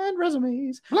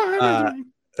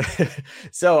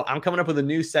 So I'm coming up with a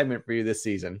new segment for you this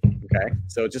season. Okay,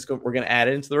 so we're going to add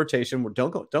it into the rotation.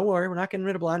 Don't worry, we're not getting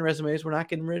rid of blind resumes. We're not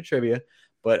getting rid of trivia,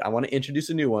 but I want to introduce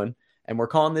a new one, and we're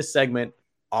calling this segment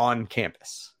On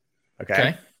Campus.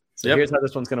 Okay. So here's how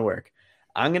this one's going to work.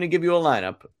 I'm going to give you a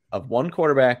lineup of 1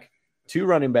 quarterback, 2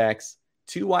 running backs,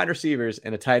 2 wide receivers,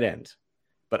 and a tight end.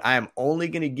 But I am only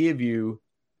going to give you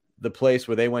the place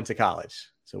where they went to college.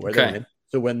 So where they went.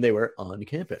 So when they were on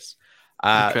campus.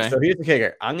 So here's the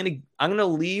kicker. I'm gonna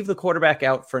leave the quarterback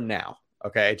out for now.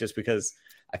 Okay, just because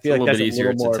I feel like that's a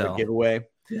little more of a giveaway.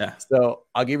 Yeah. So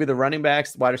I'll give you the running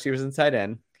backs, wide receivers, and tight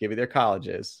end. Give you their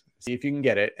colleges. See if you can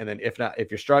get it, and then if not,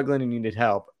 if you're struggling and you need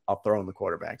help, I'll throw in the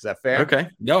quarterback. Is that fair? Okay.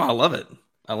 No, I love it.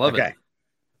 All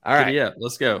right. Yeah,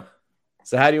 let's go.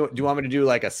 So how do you want me to do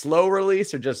like a slow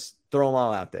release or just throw them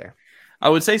all out there? I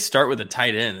would say start with a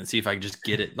tight end and see if I can just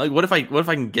get it. Like, what if I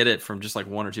can get it from just like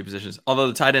 1 or 2 positions? Although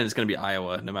the tight end is going to be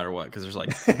Iowa no matter what, because there's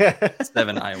like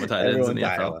 7 Iowa tight ends in the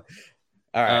NFL.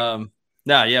 All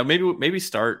right. Maybe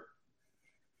start.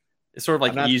 It's sort of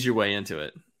like ease your way into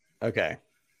it. Okay.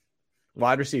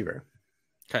 Wide receiver.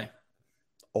 Okay.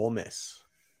 Ole Miss.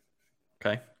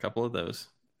 Okay. A couple of those.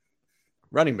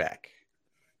 Running back.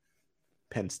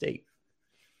 Penn State.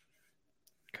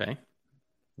 Okay.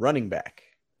 Running back.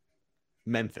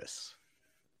 Memphis.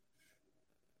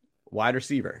 Wide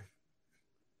receiver.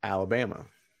 Alabama.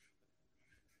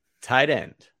 Tight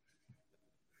end.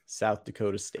 South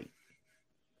Dakota State.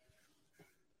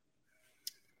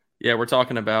 Yeah, we're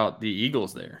talking about the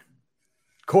Eagles there.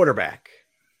 Quarterback.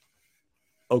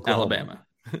 Oklahoma.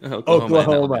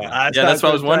 Oklahoma. That's what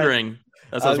I was wondering.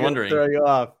 That's what I was wondering. Throw you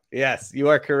off. Yes, you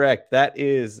are correct. That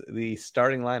is the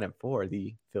starting lineup for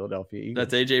the Philadelphia Eagles.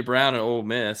 That's AJ Brown at Ole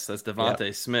Miss. That's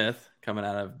Devontae Smith coming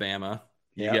out of Bama.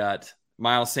 You got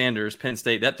Miles Sanders, Penn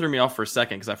State. That threw me off for a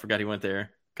second because I forgot he went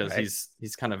there because Right.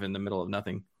 he's kind of in the middle of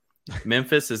nothing.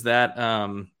 Memphis, is that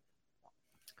trying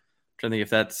to think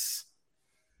if it's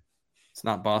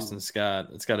not Boston Scott.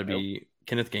 It's got to be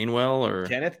Kenneth Gainwell or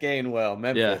Kenneth Gainwell,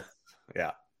 Memphis.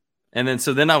 Yeah. And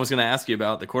then I was going to ask you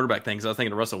about the quarterback thing because I was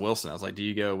thinking of Russell Wilson. I was like, do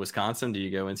you go Wisconsin? Do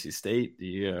you go NC State? Do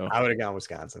you go? I would have gone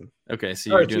Wisconsin. Okay,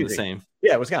 so you're doing the same.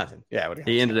 Yeah, Wisconsin. Yeah,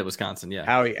 he ended at Wisconsin. Yeah.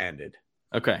 How he ended.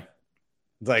 Okay.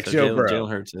 It's like so Joe Burrow, Jalen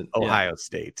Hurts at Ohio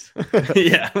State.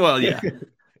 Yeah. Well, yeah.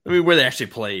 I mean, where they actually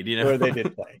played, where they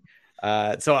did play.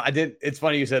 So I did. It's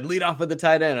funny you said lead off with the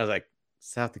tight end. I was like,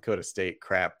 South Dakota State.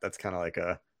 Crap. That's kind of like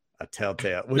a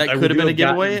telltale. That could have been a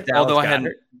giveaway. Although I had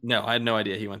no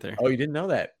idea he went there. Oh, you didn't know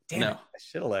that? Damn no. It. I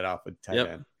should have let off with tight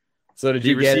end. So did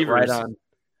you get it right on?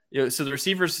 So the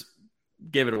receivers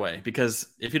gave it away because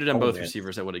if you'd have done both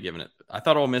receivers, I would have given it. I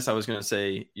thought Ole Miss. I was going to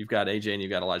say you've got AJ and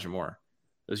you've got Elijah Moore.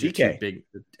 Those are your two big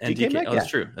and DK. Oh, that's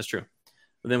true. That's true.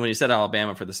 But then when you said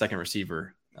Alabama for the second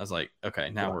receiver, I was like, okay,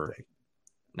 now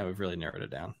we've really narrowed it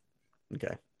down.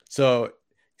 Okay. So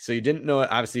you didn't know it.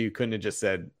 Obviously, you couldn't have just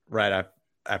said right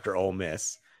after Ole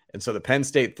Miss. And so the Penn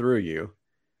State threw you.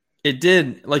 It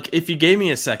did. Like, if you gave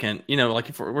me a second, like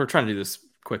if we're trying to do this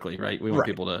quickly, right? We want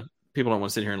people don't want to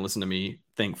sit here and listen to me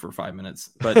think for 5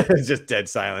 minutes, but it's just dead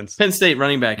silence. Penn State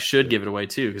running back should give it away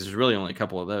too, because there's really only a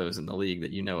couple of those in the league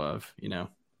that you know of. You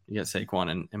got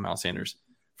Saquon and Miles Sanders.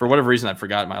 For whatever reason, I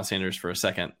forgot Miles Sanders for a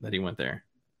second that he went there.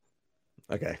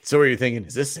 Okay. So were you thinking,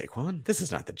 is this Saquon? This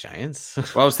is not the Giants.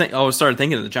 Well, I started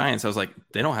thinking of the Giants. I was like,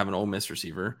 they don't have an Ole Miss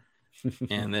receiver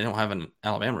and they don't have an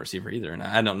Alabama receiver either. And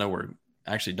I don't know where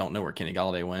Kenny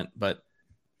Galladay went, but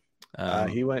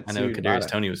he went I know to Kadarius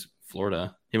Toney was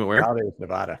Florida. He went where? Galladay was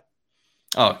Nevada.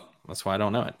 Oh, that's why I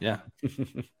don't know it. Yeah.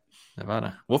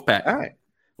 Nevada. Wolfpack. All right.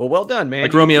 Well done, man.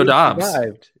 Like Romeo Dobbs.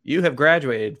 Survived. You have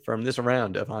graduated from this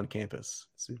round of On Campus.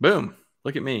 Boom.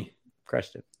 Look at me.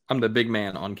 Crushed it. I'm the big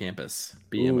man on campus.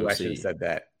 BMOC. Ooh, I should have said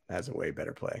that. That's a way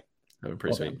better play. That would be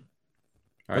pretty sweet.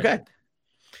 All right. Okay.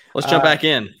 Let's jump back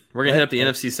in. We're going to hit up the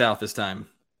NFC South this time.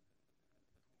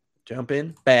 Jump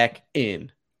in, back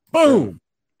in. Boom.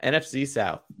 NFC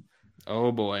South.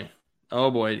 Oh, boy.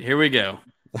 Here we go.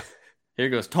 Here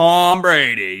goes Tom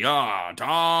Brady.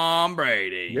 Tom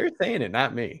Brady. You're saying it,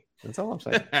 not me. That's all I'm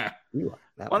saying.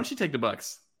 Why don't you take the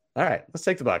Bucs? All right, let's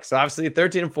take the Bucs. So obviously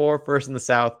 13-4, first in the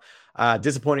South.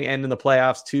 Disappointing end in the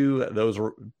playoffs to those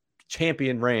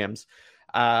champion Rams.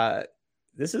 They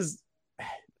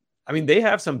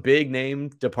have some big name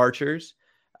departures.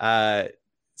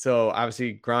 So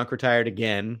obviously Gronk retired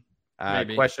again.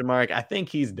 Question mark. I think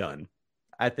he's done.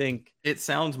 I think it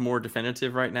sounds more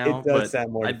definitive right now. It does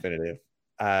sound more definitive.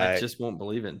 I just won't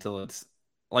believe it until it's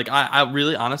like I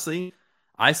really honestly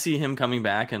I see him coming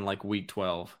back in like week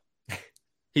 12.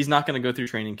 He's not going to go through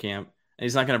training camp and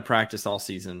he's not going to practice all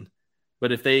season.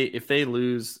 But if they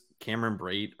lose Cameron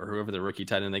Brate or whoever the rookie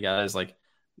tight end they got is, like,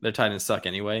 their tight ends suck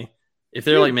anyway. If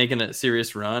they're like making a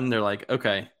serious run, they're like,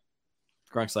 okay.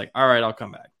 Gronk's like, all right, I'll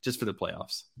come back just for the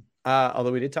playoffs.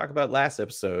 Although we did talk about last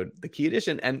episode, the key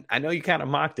addition, and I know you kind of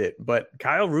mocked it, but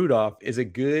Kyle Rudolph is a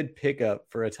good pickup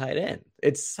for a tight end.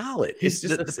 It's solid. It's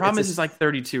just the problem is he's like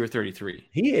 32 or 33.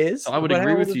 He is. So I would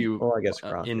agree with you. Well, I guess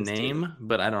Gronk in name, too.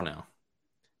 But I don't know.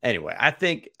 Anyway, I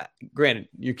think, granted,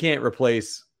 you can't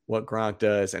replace what Gronk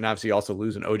does, and obviously also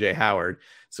losing OJ Howard.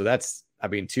 So that's,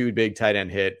 two big tight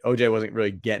end hit. OJ wasn't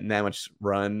really getting that much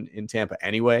run in Tampa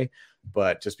anyway,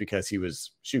 but just because he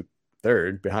was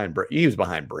third behind Brate. He was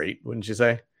behind Brate, wouldn't you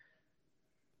say?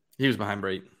 He was behind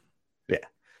Brate. Yeah.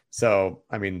 So,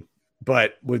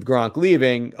 but with Gronk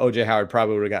leaving, OJ Howard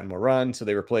probably would have gotten more run. So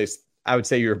you replace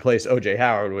OJ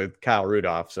Howard with Kyle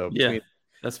Rudolph. So yeah,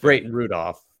 that's Brate and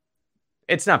Rudolph.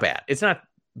 It's not bad. It's not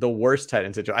the worst tight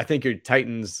end situation. I think your tight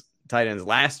ends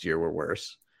last year were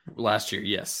worse. Last year,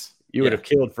 yes. You would have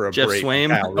killed for a Jeff Brate.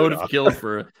 Swaim. I would have killed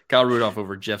for Kyle Rudolph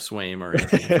over Jeff Swaim or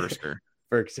Anthony Firkser.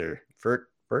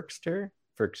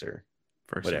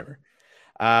 Whatever.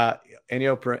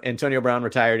 Antonio Brown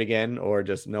retired again, or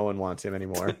just no one wants him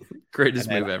anymore. Greatest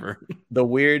move ever. The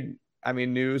weird,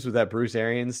 news was that Bruce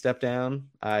Arians stepped down.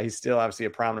 He's still obviously a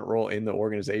prominent role in the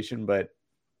organization, but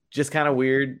just kind of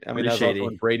weird. That was also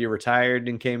when Brady retired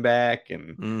and came back,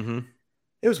 and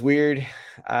it was weird.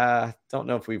 Don't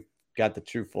know if we've got the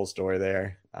true full story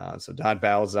there. So Todd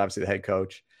Bowles is obviously the head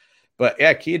coach, but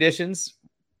yeah, key additions.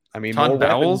 Todd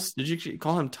Bowles? Did you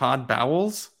call him Todd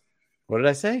Bowles? What did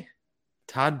I say?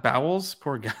 Todd Bowles?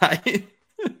 Poor guy.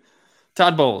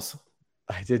 Todd Bowles.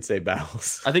 I did say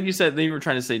Bowles. I think you were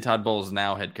trying to say Todd Bowles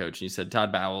now head coach. And you said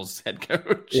Todd Bowles head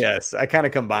coach. Yes, I kind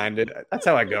of combined it. That's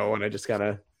how I go when I just kind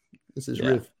of, this is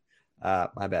Ruth.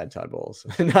 My bad, Todd Bowles.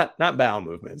 not bowel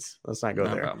movements. Let's not go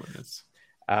there. Bowel movements.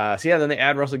 So yeah, then they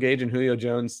add Russell Gage and Julio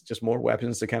Jones, just more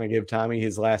weapons to kind of give Tommy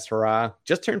his last hurrah.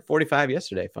 Just turned 45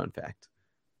 yesterday. Fun fact.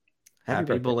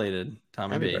 Happy belated,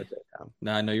 Tommy B. Birthday, Tom.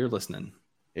 Now I know you're listening.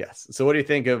 Yes. So what do you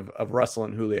think of Russell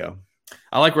and Julio?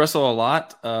 I like Russell a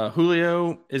lot.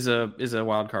 Julio is a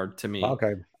wild card to me.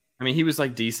 Okay. I mean, he was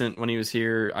like decent when he was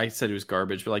here. I said he was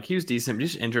garbage, but like he was decent, but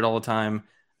he's just injured all the time.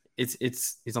 He's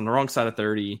on the wrong side of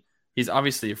 30. He's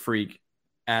obviously a freak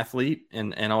athlete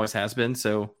and always has been.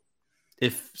 So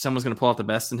if someone's going to pull out the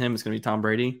best in him, it's going to be Tom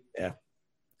Brady. Yeah.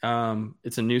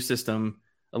 It's a new system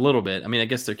a little bit. I mean, I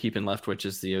guess they're keeping Leftwich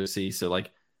as the OC. So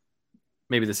like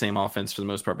maybe the same offense for the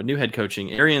most part, but new head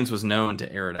coaching. Arians was known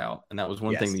to air it out. And that was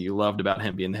one thing that you loved about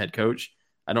him being the head coach.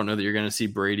 I don't know that you're going to see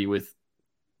Brady with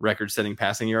record-setting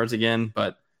passing yards again,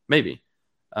 but maybe.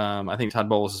 I think Todd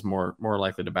Bowles is more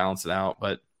likely to balance it out,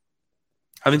 but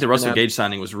I think the Russell Gage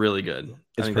signing was really good.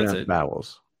 I think that's it.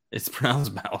 Bowles. It's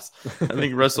pronounced Bowles. I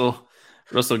think Russell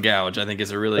Gouge, I think,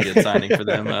 is a really good signing for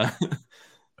them.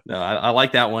 No, I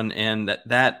like that one, and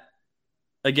that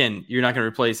again, you're not going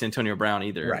to replace Antonio Brown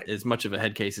either. Right. As much of a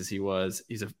head case as he was,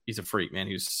 he's a freak, man.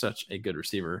 He was such a good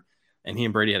receiver, and he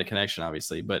and Brady had a connection,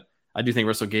 obviously. But I do think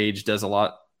Russell Gage does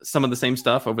some of the same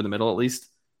stuff over the middle, at least,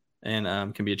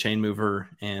 and can be a chain mover,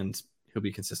 and he'll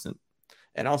be consistent.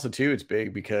 And also, too, it's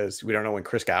big because we don't know when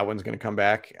Chris Godwin's going to come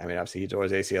back. I mean, obviously, he tore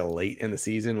his ACL late in the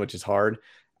season, which is hard.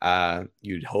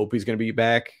 You'd hope he's going to be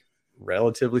back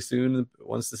relatively soon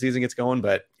once the season gets going,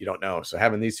 but you don't know. So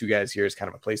having these two guys here is kind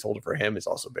of a placeholder for him is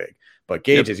also big. But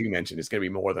Gage, as you mentioned, is going to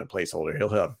be more than a placeholder.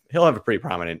 He'll have a pretty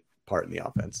prominent part in the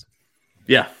offense.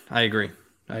 Yeah, I agree.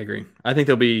 I think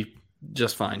they'll be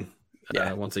just fine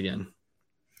once again,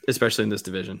 especially in this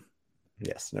division.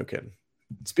 Yes, no kidding.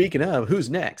 Speaking of, who's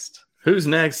next?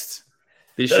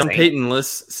 The Sean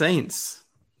Payton-less Saints.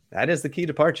 That is the key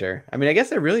departure. I mean, I guess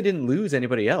they really didn't lose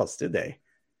anybody else, did they?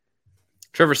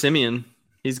 Trevor Siemian,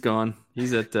 he's gone.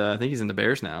 He's at, I think he's in the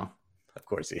Bears now. Of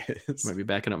course he is. Might be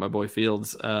backing up my boy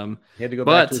Fields. He had to go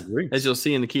back to his roots. As you'll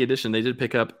see in the key edition, they did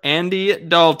pick up Andy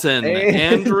Dalton.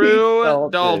 Andrew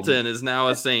Dalton is now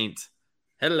a Saint.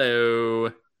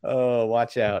 Hello. Oh,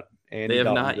 watch out. They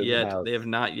have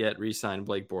not yet re-signed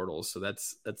Blake Bortles, so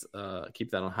that's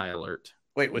keep that on high alert.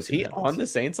 Wait, was he on the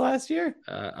Saints last year?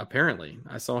 Apparently,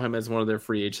 I saw him as one of their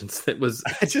free agents that was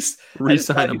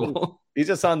re-signable. He's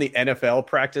just on the NFL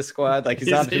practice squad, like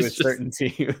he's on to a certain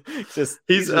team.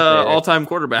 he's all-time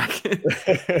quarterback.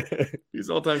 He's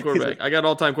all-time quarterback. I got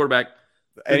all-time quarterback.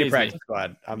 Any practice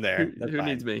squad, I'm there. Who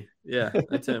needs me? Yeah,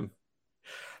 that's him.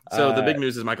 So the big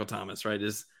news is Michael Thomas, right?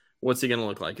 What's he going to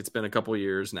look like? It's been a couple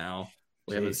years now.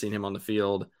 We haven't seen him on the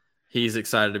field. He's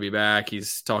excited to be back.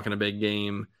 He's talking a big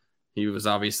game. He was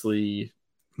obviously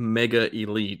mega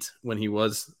elite when he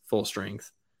was full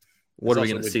strength. What are we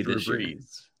going to see this year?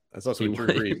 That's also Drew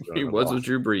Brees. He was with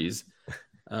Drew Brees.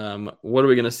 What are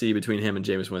we going to see between him and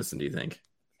Jameis Winston, do you think?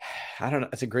 I don't know.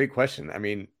 That's a great question. I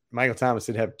mean, Michael Thomas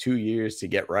did have 2 years to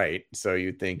get right. So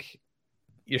you'd think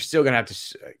you're still going to have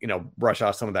to, brush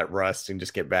off some of that rust and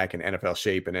just get back in NFL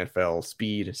shape and NFL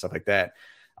speed and stuff like that.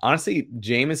 Honestly,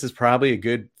 Jameis is probably a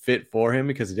good fit for him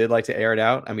because he did like to air it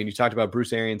out. I mean, you talked about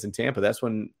Bruce Arians in Tampa. That's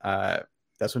when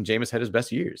Jameis had his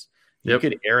best years. You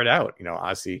could air it out.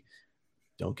 Honestly,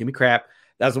 don't give me crap.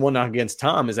 That's the one knock against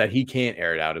Tom is that he can't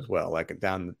air it out as well. Like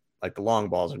the long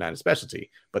balls are not his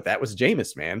specialty. But that was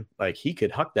Jameis, man. Like he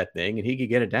could huck that thing and he could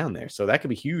get it down there. So that could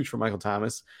be huge for Michael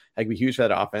Thomas. That could be huge for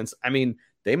that offense. I mean,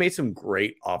 they made some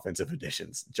great offensive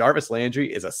additions. Jarvis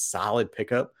Landry is a solid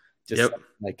pickup.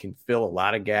 Can fill a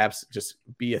lot of gaps, just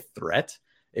be a threat.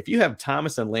 If you have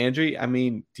Thomas and Landry, I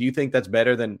mean, do you think that's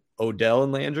better than Odell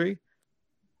and Landry?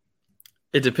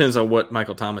 It depends on what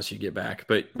Michael Thomas you get back,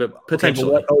 but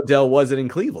potentially what Odell was it in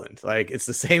Cleveland. Like it's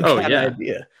the same kind of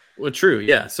idea. Well, true.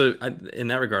 Yeah. So in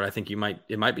that regard, I think it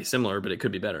might be similar, but it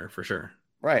could be better for sure.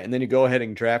 Right. And then you go ahead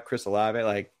and draft Chris Olave.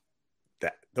 Like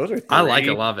that. Those are three. I like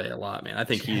Olave a lot, man. I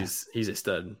think he's a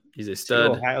stud. He's a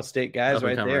stud. Two Ohio State guys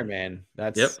right there, man.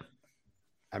 That's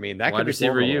I mean, that could be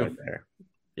receiver you right there.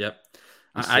 Yep.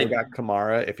 I got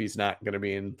Kamara if he's not going to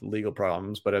be in legal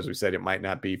problems, but as we said, it might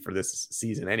not be for this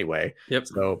season anyway. Yep.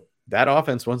 So that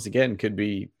offense, once again, could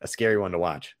be a scary one to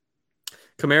watch.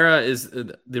 Kamara is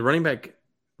the running back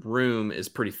room is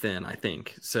pretty thin, I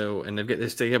think. So, and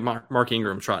they have Mark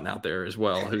Ingram trotting out there as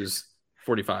well, who's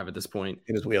 45 at this point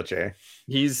in his wheelchair.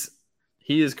 He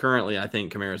is currently, I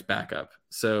think, Kamara's backup.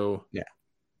 So yeah.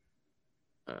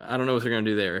 I don't know what they're going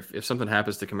to do there. If something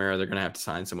happens to Kamara, they're going to have to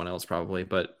sign someone else probably.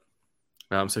 But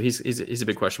so he's a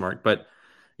big question mark. But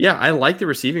yeah, I like the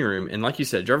receiving room. And like you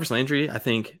said, Jarvis Landry, I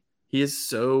think he is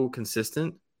so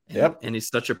consistent And he's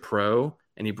such a pro,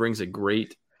 and he brings a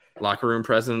great locker room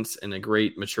presence and a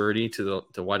great maturity to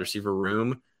the wide receiver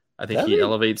room. I think he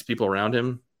elevates people around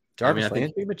him. Jarvis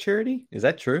Landry maturity? Is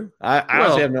that true? I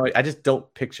honestly have no idea. I just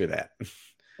don't picture that.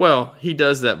 Well, he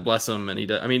does that, bless him, and he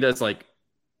does. I mean, that's like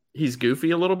he's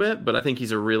goofy a little bit, but I think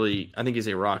he's a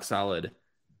rock solid,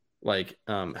 like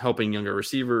helping younger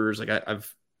receivers. Like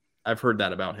I've heard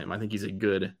that about him. I think he's a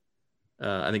good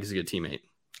teammate.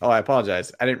 Oh, I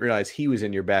apologize. I didn't realize he was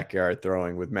in your backyard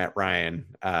throwing with Matt Ryan.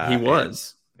 He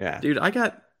was. Yeah, dude. I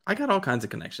got all kinds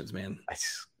of connections, man.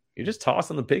 You're just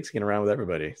tossing the pigskin around with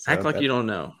everybody. So act like you don't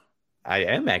know. I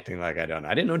am acting like I don't.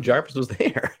 I didn't know Jarvis was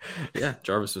there. Yeah,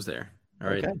 Jarvis was there. All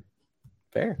right. Okay.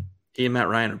 Fair. He and Matt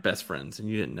Ryan are best friends, and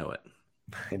you didn't know it.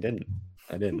 I didn't.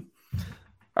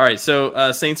 All right.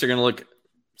 So Saints are going to look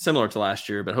similar to last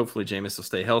year, but hopefully Jameis will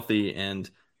stay healthy and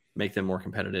make them more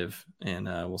competitive. And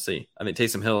we'll see. I think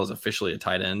Taysom Hill is officially a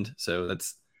tight end, so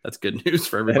that's good news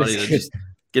for everybody. To just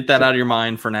get that out of your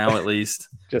mind for now, at least.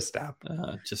 Just stop.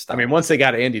 Just stop. I mean, once they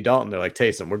got Andy Dalton, they're like,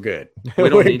 Taysom, we're good. We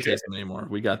don't need Taysom anymore.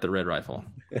 We got the red rifle.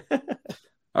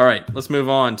 All right, let's move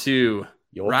on to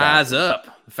Rise Up.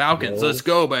 Falcons. Let's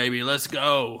go, baby. Let's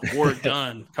go. Work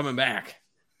done. Coming back.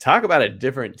 Talk about a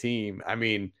different team. I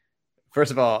mean,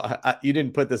 first of all, you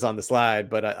didn't put this on the slide,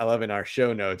 but I love in our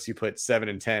show notes you put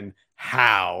 7-10.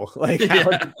 How? Like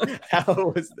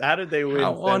how did they win?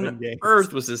 How on games?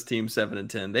 Earth was this team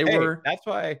 7-10? They were. That's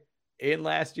why in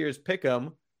last year's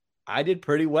pick'em, I did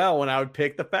pretty well when I would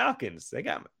pick the Falcons.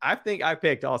 I think I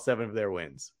picked all 7 of their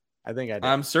wins. I think I did.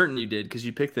 I'm certain you did because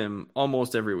you pick them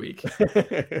almost every week.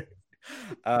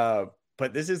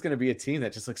 But this is going to be a team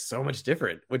that just looks so much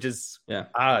different, which is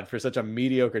odd for such a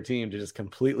mediocre team to just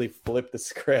completely flip the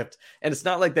script. And it's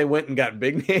not like they went and got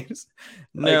big names.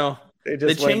 No,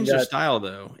 they changed their style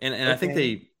though. And I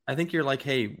think you're like,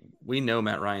 hey, we know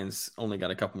Matt Ryan's only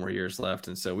got a couple more years left.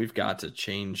 And so we've got to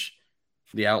change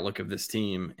the outlook of this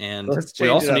team. And we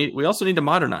also need to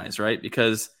modernize, right?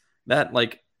 Because that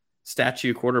like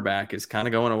statue quarterback is kind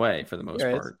of going away for the most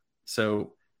part.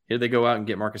 So here they go out and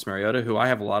get Marcus Mariota, who I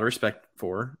have a lot of respect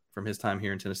for from his time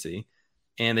here in Tennessee.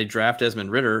 And they draft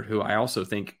Desmond Ridder, who I also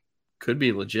think could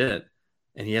be legit.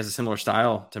 And he has a similar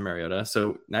style to Mariota.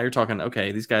 So now you're talking,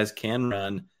 okay, these guys can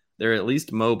run. They're at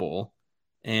least mobile.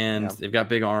 And they've got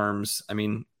big arms. I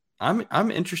mean,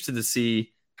 I'm interested to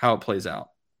see how it plays out.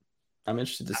 I'm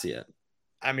interested to see it.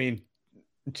 I mean,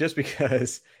 just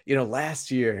because,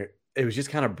 last year it was just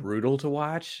kind of brutal to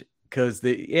watch. Because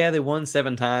they won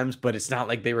 7 times, but it's not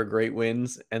like they were great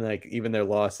wins. And like even their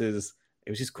losses, it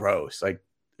was just gross. Like,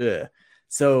 ugh.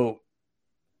 So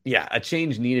yeah, a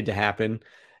change needed to happen.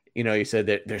 You said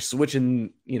that they're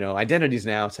switching, identities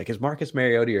now. It's like, is Marcus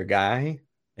Mariota your guy?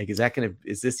 Like,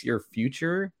 is this your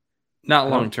future? Not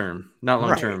long term,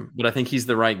 but I think he's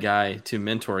the right guy to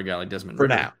mentor a guy like Desmond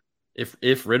Ridder. For now.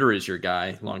 If Ridder is your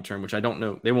guy long term, which I don't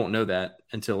know, they won't know that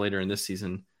until later in this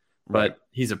season. But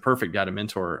he's a perfect guy to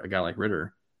mentor a guy like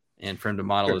Ridder and for him to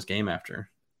model his game after.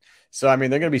 So, I mean,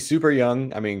 they're going to be super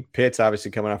young. I mean, Pitt's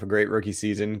obviously coming off a great rookie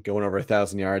season, going over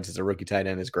 1,000 yards as a rookie tight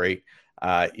end is great.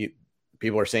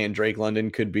 People are saying Drake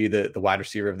London could be the wide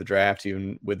receiver of the draft,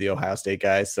 even with the Ohio State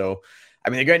guys. So, I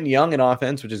mean, they're getting young in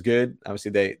offense, which is good.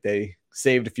 Obviously, they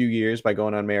saved a few years by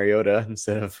going on Mariota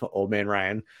instead of old man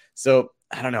Ryan. So,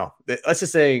 I don't know. Let's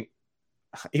just say,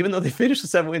 even though they finished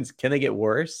with 7 wins, can they get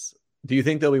worse? Do you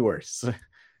think they'll be worse?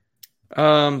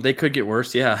 They could get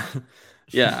worse. Yeah.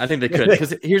 Yeah, I think they could.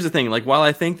 Because here's the thing. Like, while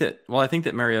I think that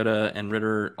Mariota and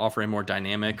Ridder offer a more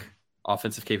dynamic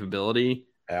offensive capability,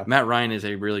 Matt Ryan is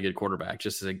a really good quarterback.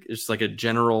 Just like a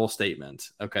general statement.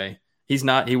 Okay. He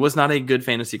was not a good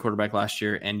fantasy quarterback last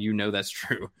year, and that's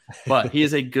true. But he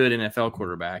is a good NFL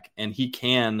quarterback, and he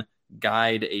can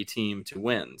guide a team to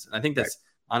wins. And I think that's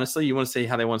honestly, you want to say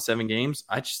how they won 7 games?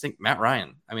 I just think Matt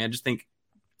Ryan. I mean, I just think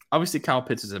obviously Kyle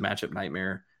Pitts is a matchup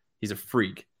nightmare. He's a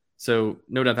freak. So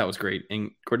no doubt that was great.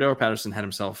 And Cordero Patterson had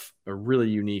himself a really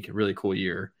unique, really cool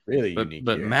year.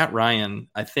 But Matt Ryan,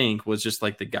 I think, was just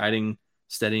like the guiding,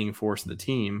 steadying force of the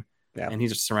team. Yeah. And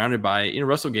he's surrounded by,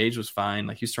 Russell Gage was fine.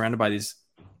 Like, he's surrounded by these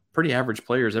pretty average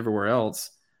players everywhere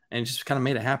else, and just kind of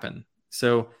made it happen.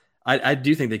 So I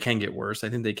do think they can get worse. I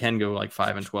think they can go like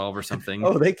 5-12 or something.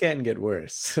 Oh, they can get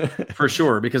worse. For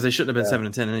sure, because they shouldn't have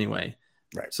been 7-10 anyway.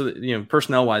 Right. So,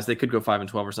 personnel wise, they could go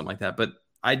 5-12 or something like that. But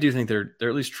I do think they're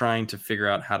at least trying to figure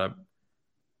out how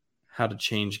to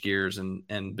change gears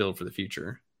and build for the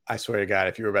future. I swear to God,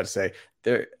 if you were about to say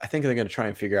I think they're going to try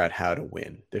and figure out how to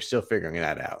win. They're still figuring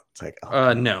that out. It's like,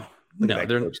 no,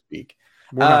 they're speak.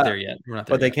 We're not there yet.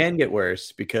 But they can get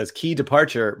worse because key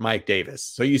departure, Mike Davis.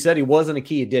 So you said he wasn't a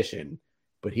key addition,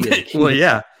 but he is a key. Well,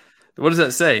 yeah. What does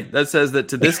that say? That says that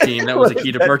to this team, that was a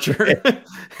key departure.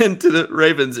 And to the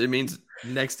Ravens, it means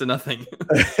next to nothing.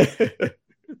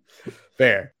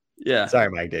 Fair. Yeah. Sorry,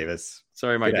 Mike Davis.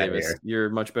 Sorry, Mike Davis. You're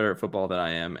much better at football than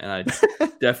I am. And I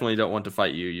definitely don't want to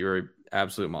fight you. You're an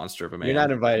absolute monster of a man. You're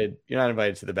not invited. You're not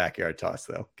invited to the backyard toss,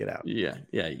 though. Get out. Yeah.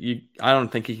 Yeah. I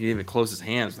don't think he can even close his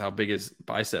hands with how big his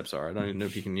biceps are. I don't even know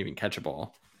if he can even catch a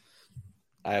ball.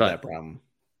 I have that problem.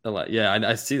 Yeah,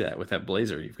 I see that with that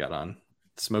blazer you've got on.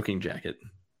 Smoking jacket.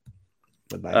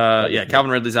 Calvin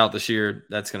Ridley's out this year.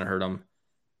 That's going to hurt him.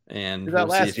 And we'll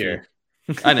last year.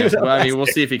 I know. Well, I mean, we'll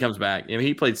see if he comes back. I mean,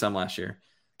 he played some last year.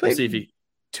 We'll see if he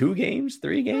 2 games,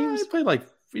 3 games.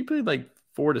 He played like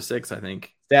 4 to 6, I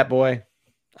think. That boy.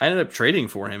 I ended up trading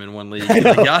for him in one league. I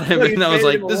got him, and I was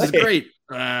like, "This is great."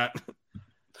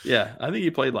 Yeah, I think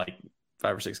he played like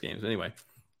 5 or 6 games. Anyway,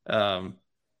 so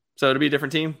it'll be a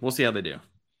different team. We'll see how they do.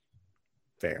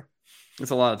 Fair.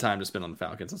 It's a lot of time to spend on the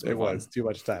Falcons. It was too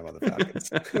much time on the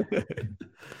Falcons.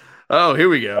 Oh, here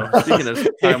we go. Speaking of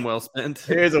time well spent,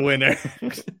 here's a winner.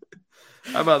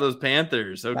 How about those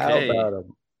Panthers? Okay, how about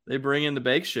them? They bring in the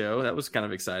Bake Show. That was kind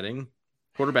of exciting.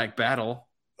 Quarterback battle,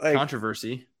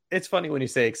 controversy. It's funny when you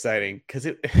say exciting because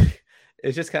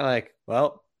it's just kind of like,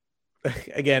 well,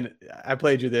 again, I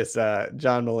played you this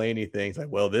John Mulaney thing. It's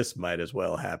like, well, this might as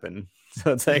well happen.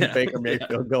 So it's like Baker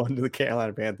Mayfield going to the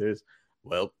Carolina Panthers.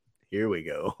 Well, here we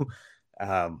go.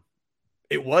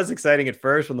 It was exciting at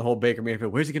first when the whole Baker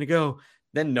Mayfield, where's he going to go?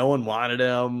 Then no one wanted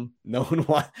him. No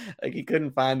one he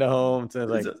couldn't find a home. So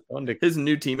like his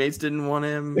new teammates didn't want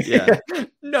him. Yeah.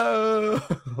 No.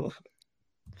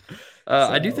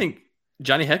 I do think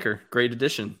Johnny Hekker, great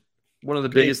addition. One of the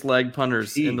biggest leg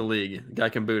punters in the league. The guy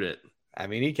can boot it. I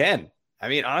mean, he can. I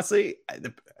mean, honestly,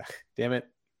 damn it.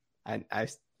 I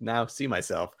now see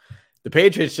myself. The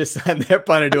Patriots just signed their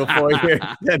punter to a 4-year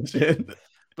extension.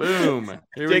 Boom.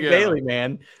 Here Jake Bailey,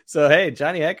 man. So, hey,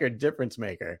 Johnny Hekker, difference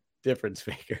maker.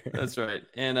 That's right.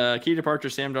 And key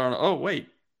departure, Sam Darnold. Oh, wait.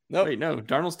 Nope. Wait, no.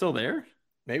 Darnold's still there?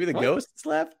 Maybe the ghosts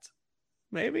left?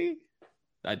 Maybe?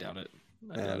 I doubt it.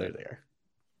 They're there.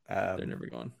 They're never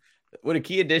going. Would a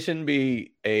key addition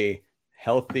be a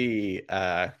healthy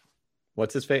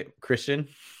what's his face? Christian?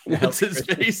 What's his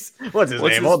face? What's his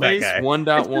name? Hold that guy.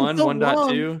 1.1,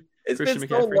 1.2. It's Christian been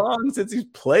so long since he's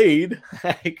played.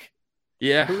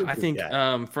 Yeah, I think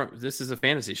this is a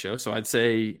fantasy show, so I'd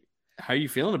say, how are you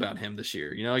feeling about him this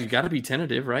year? You know, you got to be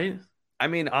tentative, right? I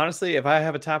mean, honestly, if I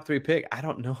have a top 3 pick, I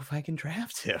don't know if I can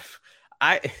draft him.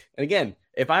 Again,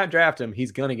 if I draft him,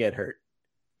 he's gonna get hurt.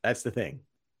 That's the thing.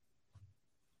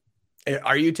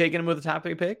 Are you taking him with a top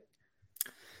 3 pick?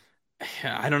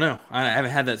 I don't know. I haven't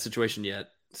had that situation yet,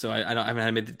 so I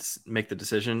haven't had to make the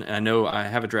decision. And I know I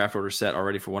have a draft order set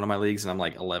already for one of my leagues, and I'm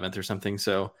like 11th or something.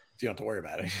 So you don't have to worry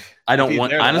about it. I don't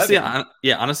want honestly.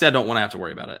 Honestly, I don't want to have to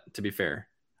worry about it. To be fair,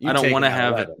 I don't want to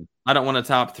have it. I don't want a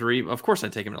top 3. Of course, I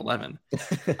take him at 11.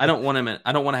 I don't want him.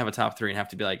 I don't want to have a top 3 and have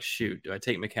to be like, shoot, do I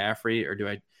take McCaffrey or do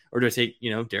I take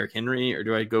Derrick Henry or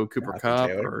do I go Cooper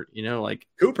Kupp or like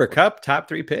Cooper Kupp top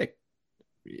 3 pick?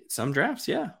 Some drafts,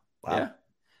 yeah, wow. Yeah.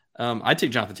 I take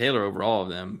Jonathan Taylor over all of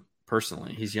them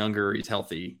personally. He's younger, he's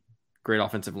healthy, great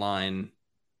offensive line,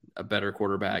 a better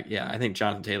quarterback. Yeah, I think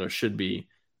Jonathan Taylor should be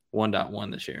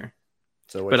 1.1 this year.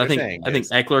 So, but I think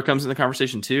Eckler comes in the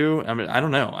conversation too. I mean, I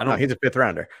don't know. No, he's a 5th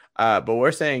rounder. But what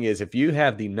we're saying is, if you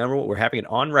have the number one, we're having it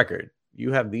on record.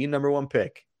 You have the number 1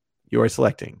 pick. You are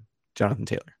selecting Jonathan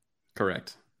Taylor.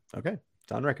 Correct. Okay,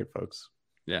 it's on record, folks.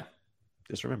 Yeah,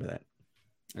 just remember that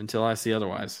until I see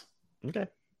otherwise. Okay.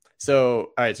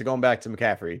 So, all right. So going back to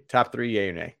McCaffrey, top 3, yay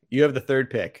or nay? You have the 3rd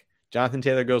pick. Jonathan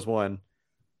Taylor goes 1.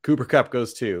 Cooper Kupp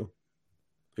goes 2.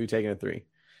 Who you taking at 3?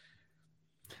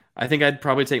 I think I'd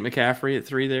probably take McCaffrey at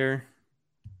 3 there.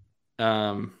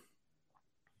 Yeah.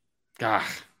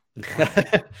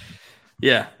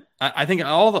 I think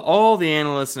all the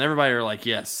analysts and everybody are like,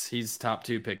 yes, he's top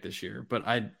 2 pick this year. But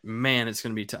it's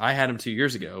going to be. I had him 2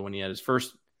 years ago when he had his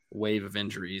first wave of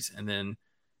injuries, and then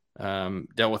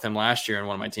dealt with him last year in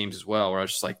one of my teams as well, where I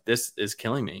was just like, this is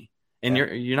killing me. And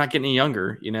you're not getting any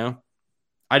younger, you know.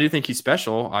 I do think he's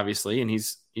special, obviously, and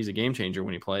he's a game changer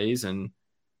when he plays, and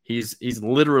he's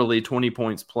literally 20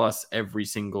 points plus every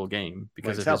single game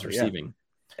because of his receiving. Yeah.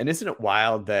 And isn't it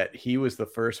wild that he was the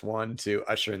first one to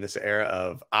usher in this era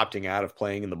of opting out of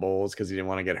playing in the bowls because he didn't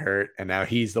want to get hurt, and now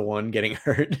he's the one getting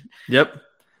hurt? Yep,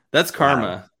 that's karma.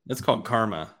 Wow. That's called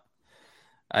karma.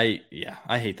 I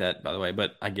hate that, by the way,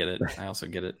 but I get it. I also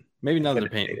get it. Maybe now that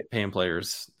they're paying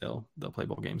players, they'll play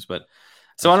bowl games. But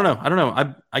so I don't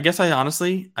know. I guess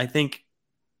I think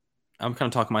I'm kind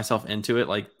of talking myself into it.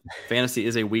 Like, fantasy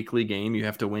is a weekly game. You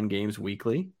have to win games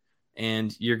weekly.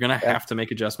 and you're going to have to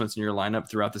make adjustments in your lineup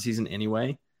throughout the season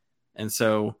anyway. And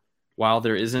so while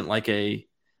there isn't like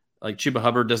Chuba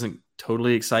Hubbard doesn't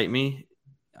totally excite me,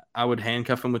 I would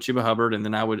handcuff him with Chuba Hubbard, and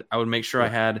then I would make sure I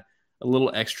had a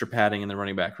little extra padding in the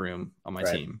running back room on my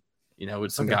team.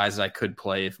 With some guys that I could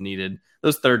play if needed.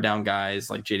 Those third down guys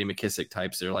like J.D. McKissick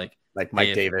types, they're like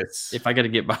Mike Davis. If I got to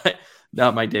get by,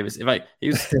 not Mike Davis.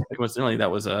 Coincidentally, that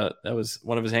was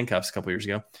one of his handcuffs a couple years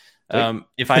ago.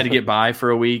 If I had to get by for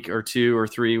a week or 2 or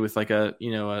 3 with like a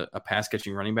pass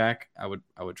catching running back, I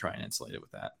would try and insulate it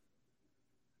with that.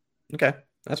 Okay,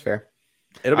 that's fair.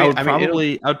 I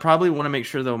would probably want to make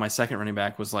sure though my second running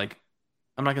back was like,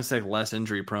 I'm not gonna say less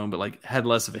injury prone, but like had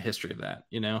less of a history of that.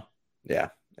 Yeah.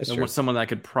 Someone that I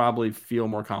could probably feel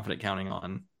more confident counting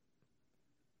on.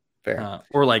 Fair.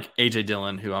 Or like AJ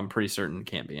Dillon, who I'm pretty certain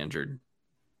can't be injured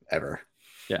ever.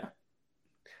 Yeah.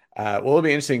 Well, it'll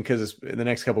be interesting because in the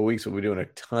next couple of weeks, we'll be doing a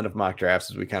ton of mock drafts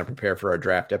as we kind of prepare for our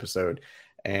draft episode,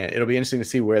 and it'll be interesting to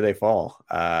see where they fall.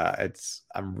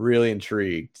 I'm really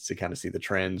intrigued to kind of see the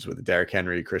trends with Derrick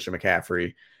Henry, Christian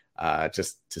McCaffrey,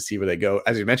 just to see where they go.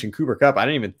 As you mentioned, Cooper Kupp, I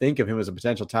didn't even think of him as a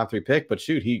potential top 3 pick, but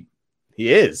shoot, he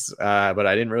is, but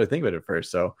I didn't really think of it at first.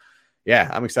 So yeah,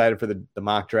 I'm excited for the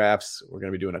mock drafts. We're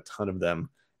going to be doing a ton of them.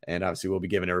 And obviously we'll be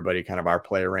giving everybody kind of our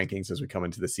player rankings as we come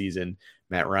into the season.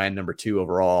 Matt Ryan, number 2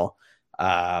 overall.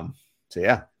 So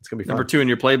yeah, it's going to be fun. Number 2 in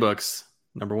your playbooks,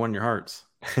 number 1 in your hearts,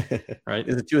 right?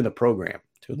 Is it 2 in the program?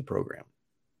 2 in the program.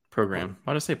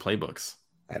 Why did I say playbooks?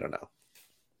 I don't know.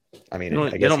 I mean,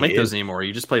 they don't make those anymore.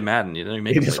 You just play Madden. You don't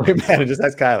make just play Madden. Just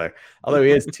ask Kyler. Although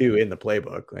he is 2 in the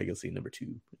playbook. Like you'll see number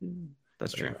 2.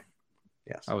 That's true. Anyway.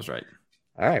 Yes. I was right.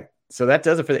 All right. So that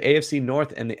does it for the AFC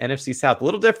North and the NFC South. A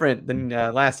little different than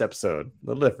last episode. A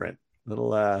little different. A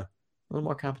little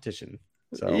more competition.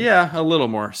 So yeah, a little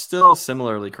more. Still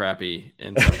similarly crappy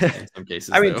in some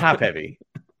cases. I mean, top heavy.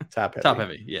 Top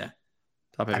heavy. Yeah.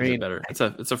 Top heavy is better.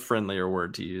 It's a friendlier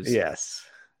word to use. Yes.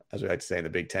 As we like to say in the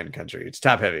Big Ten country, it's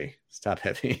top heavy. It's top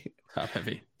heavy. Top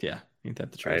heavy. Yeah. Ain't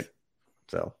that the truth? Right.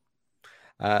 So,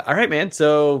 all right, man.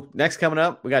 So next coming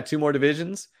up, we got 2 more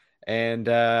divisions. And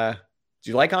do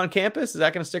you like On Campus? Is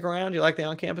that going to stick around? Do you like the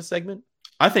On Campus segment?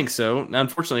 I think so. Now,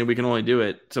 unfortunately, we can only do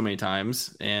it so many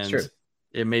times, and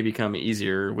it may become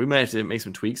easier. We might have to make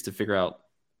some tweaks to figure out.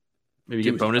 Maybe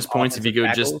get bonus points if you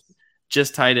go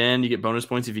just tight end. You get bonus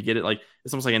points if you get it. Like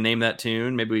it's almost like a name that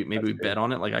tune. Maybe we bet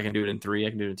on it. Like I can do it in 3, I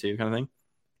can do it in 2, kind of thing.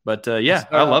 But yeah,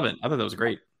 I love it. I thought that was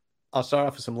great. I'll start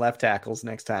off with some left tackles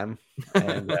next time.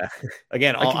 And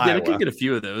again, I could get a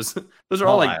few of those. Those are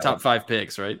all like Iowa. Top 5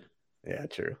 picks, right? Yeah,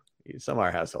 true. Some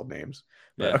are household names.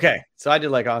 But, okay, so I did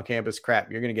like On Campus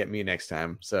crap. You're going to get me next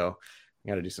time. So I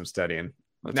got to do some studying.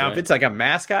 That's now, right. If it's like a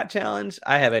mascot challenge,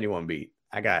 I have anyone beat.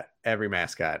 I got every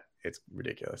mascot. It's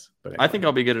ridiculous. But anyway. I think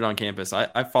I'll be good at On Campus.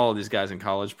 I follow these guys in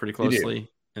college pretty closely,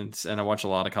 and I watch a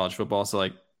lot of college football. So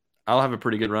like, I'll have a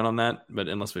pretty good run on that. But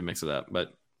unless we mix it up,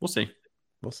 but we'll see.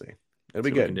 We'll see. It'll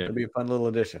be good. It'll be a fun little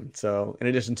addition. So in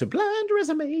addition to blind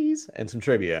resumes and some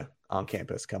trivia On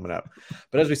Campus coming up.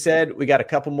 But as we said, we got a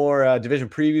couple more division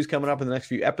previews coming up in the next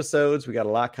few episodes. We got a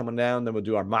lot coming down. Then we'll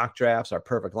do our mock drafts, our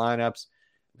perfect lineups.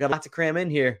 We've got a lot to cram in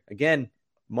here. Again,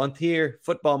 month here,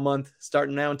 football month,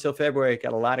 starting now until February.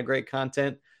 Got a lot of great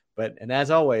content. And as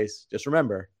always, just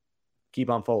remember, keep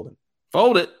on folding.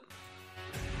 Fold it.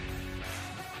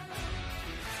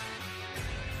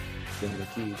 Gonna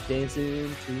keep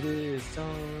dancing to this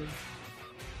song.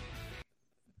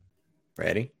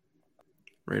 Ready?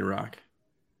 Ready to rock.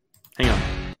 Hang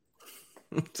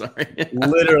on. Sorry.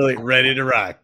 Literally ready to rock.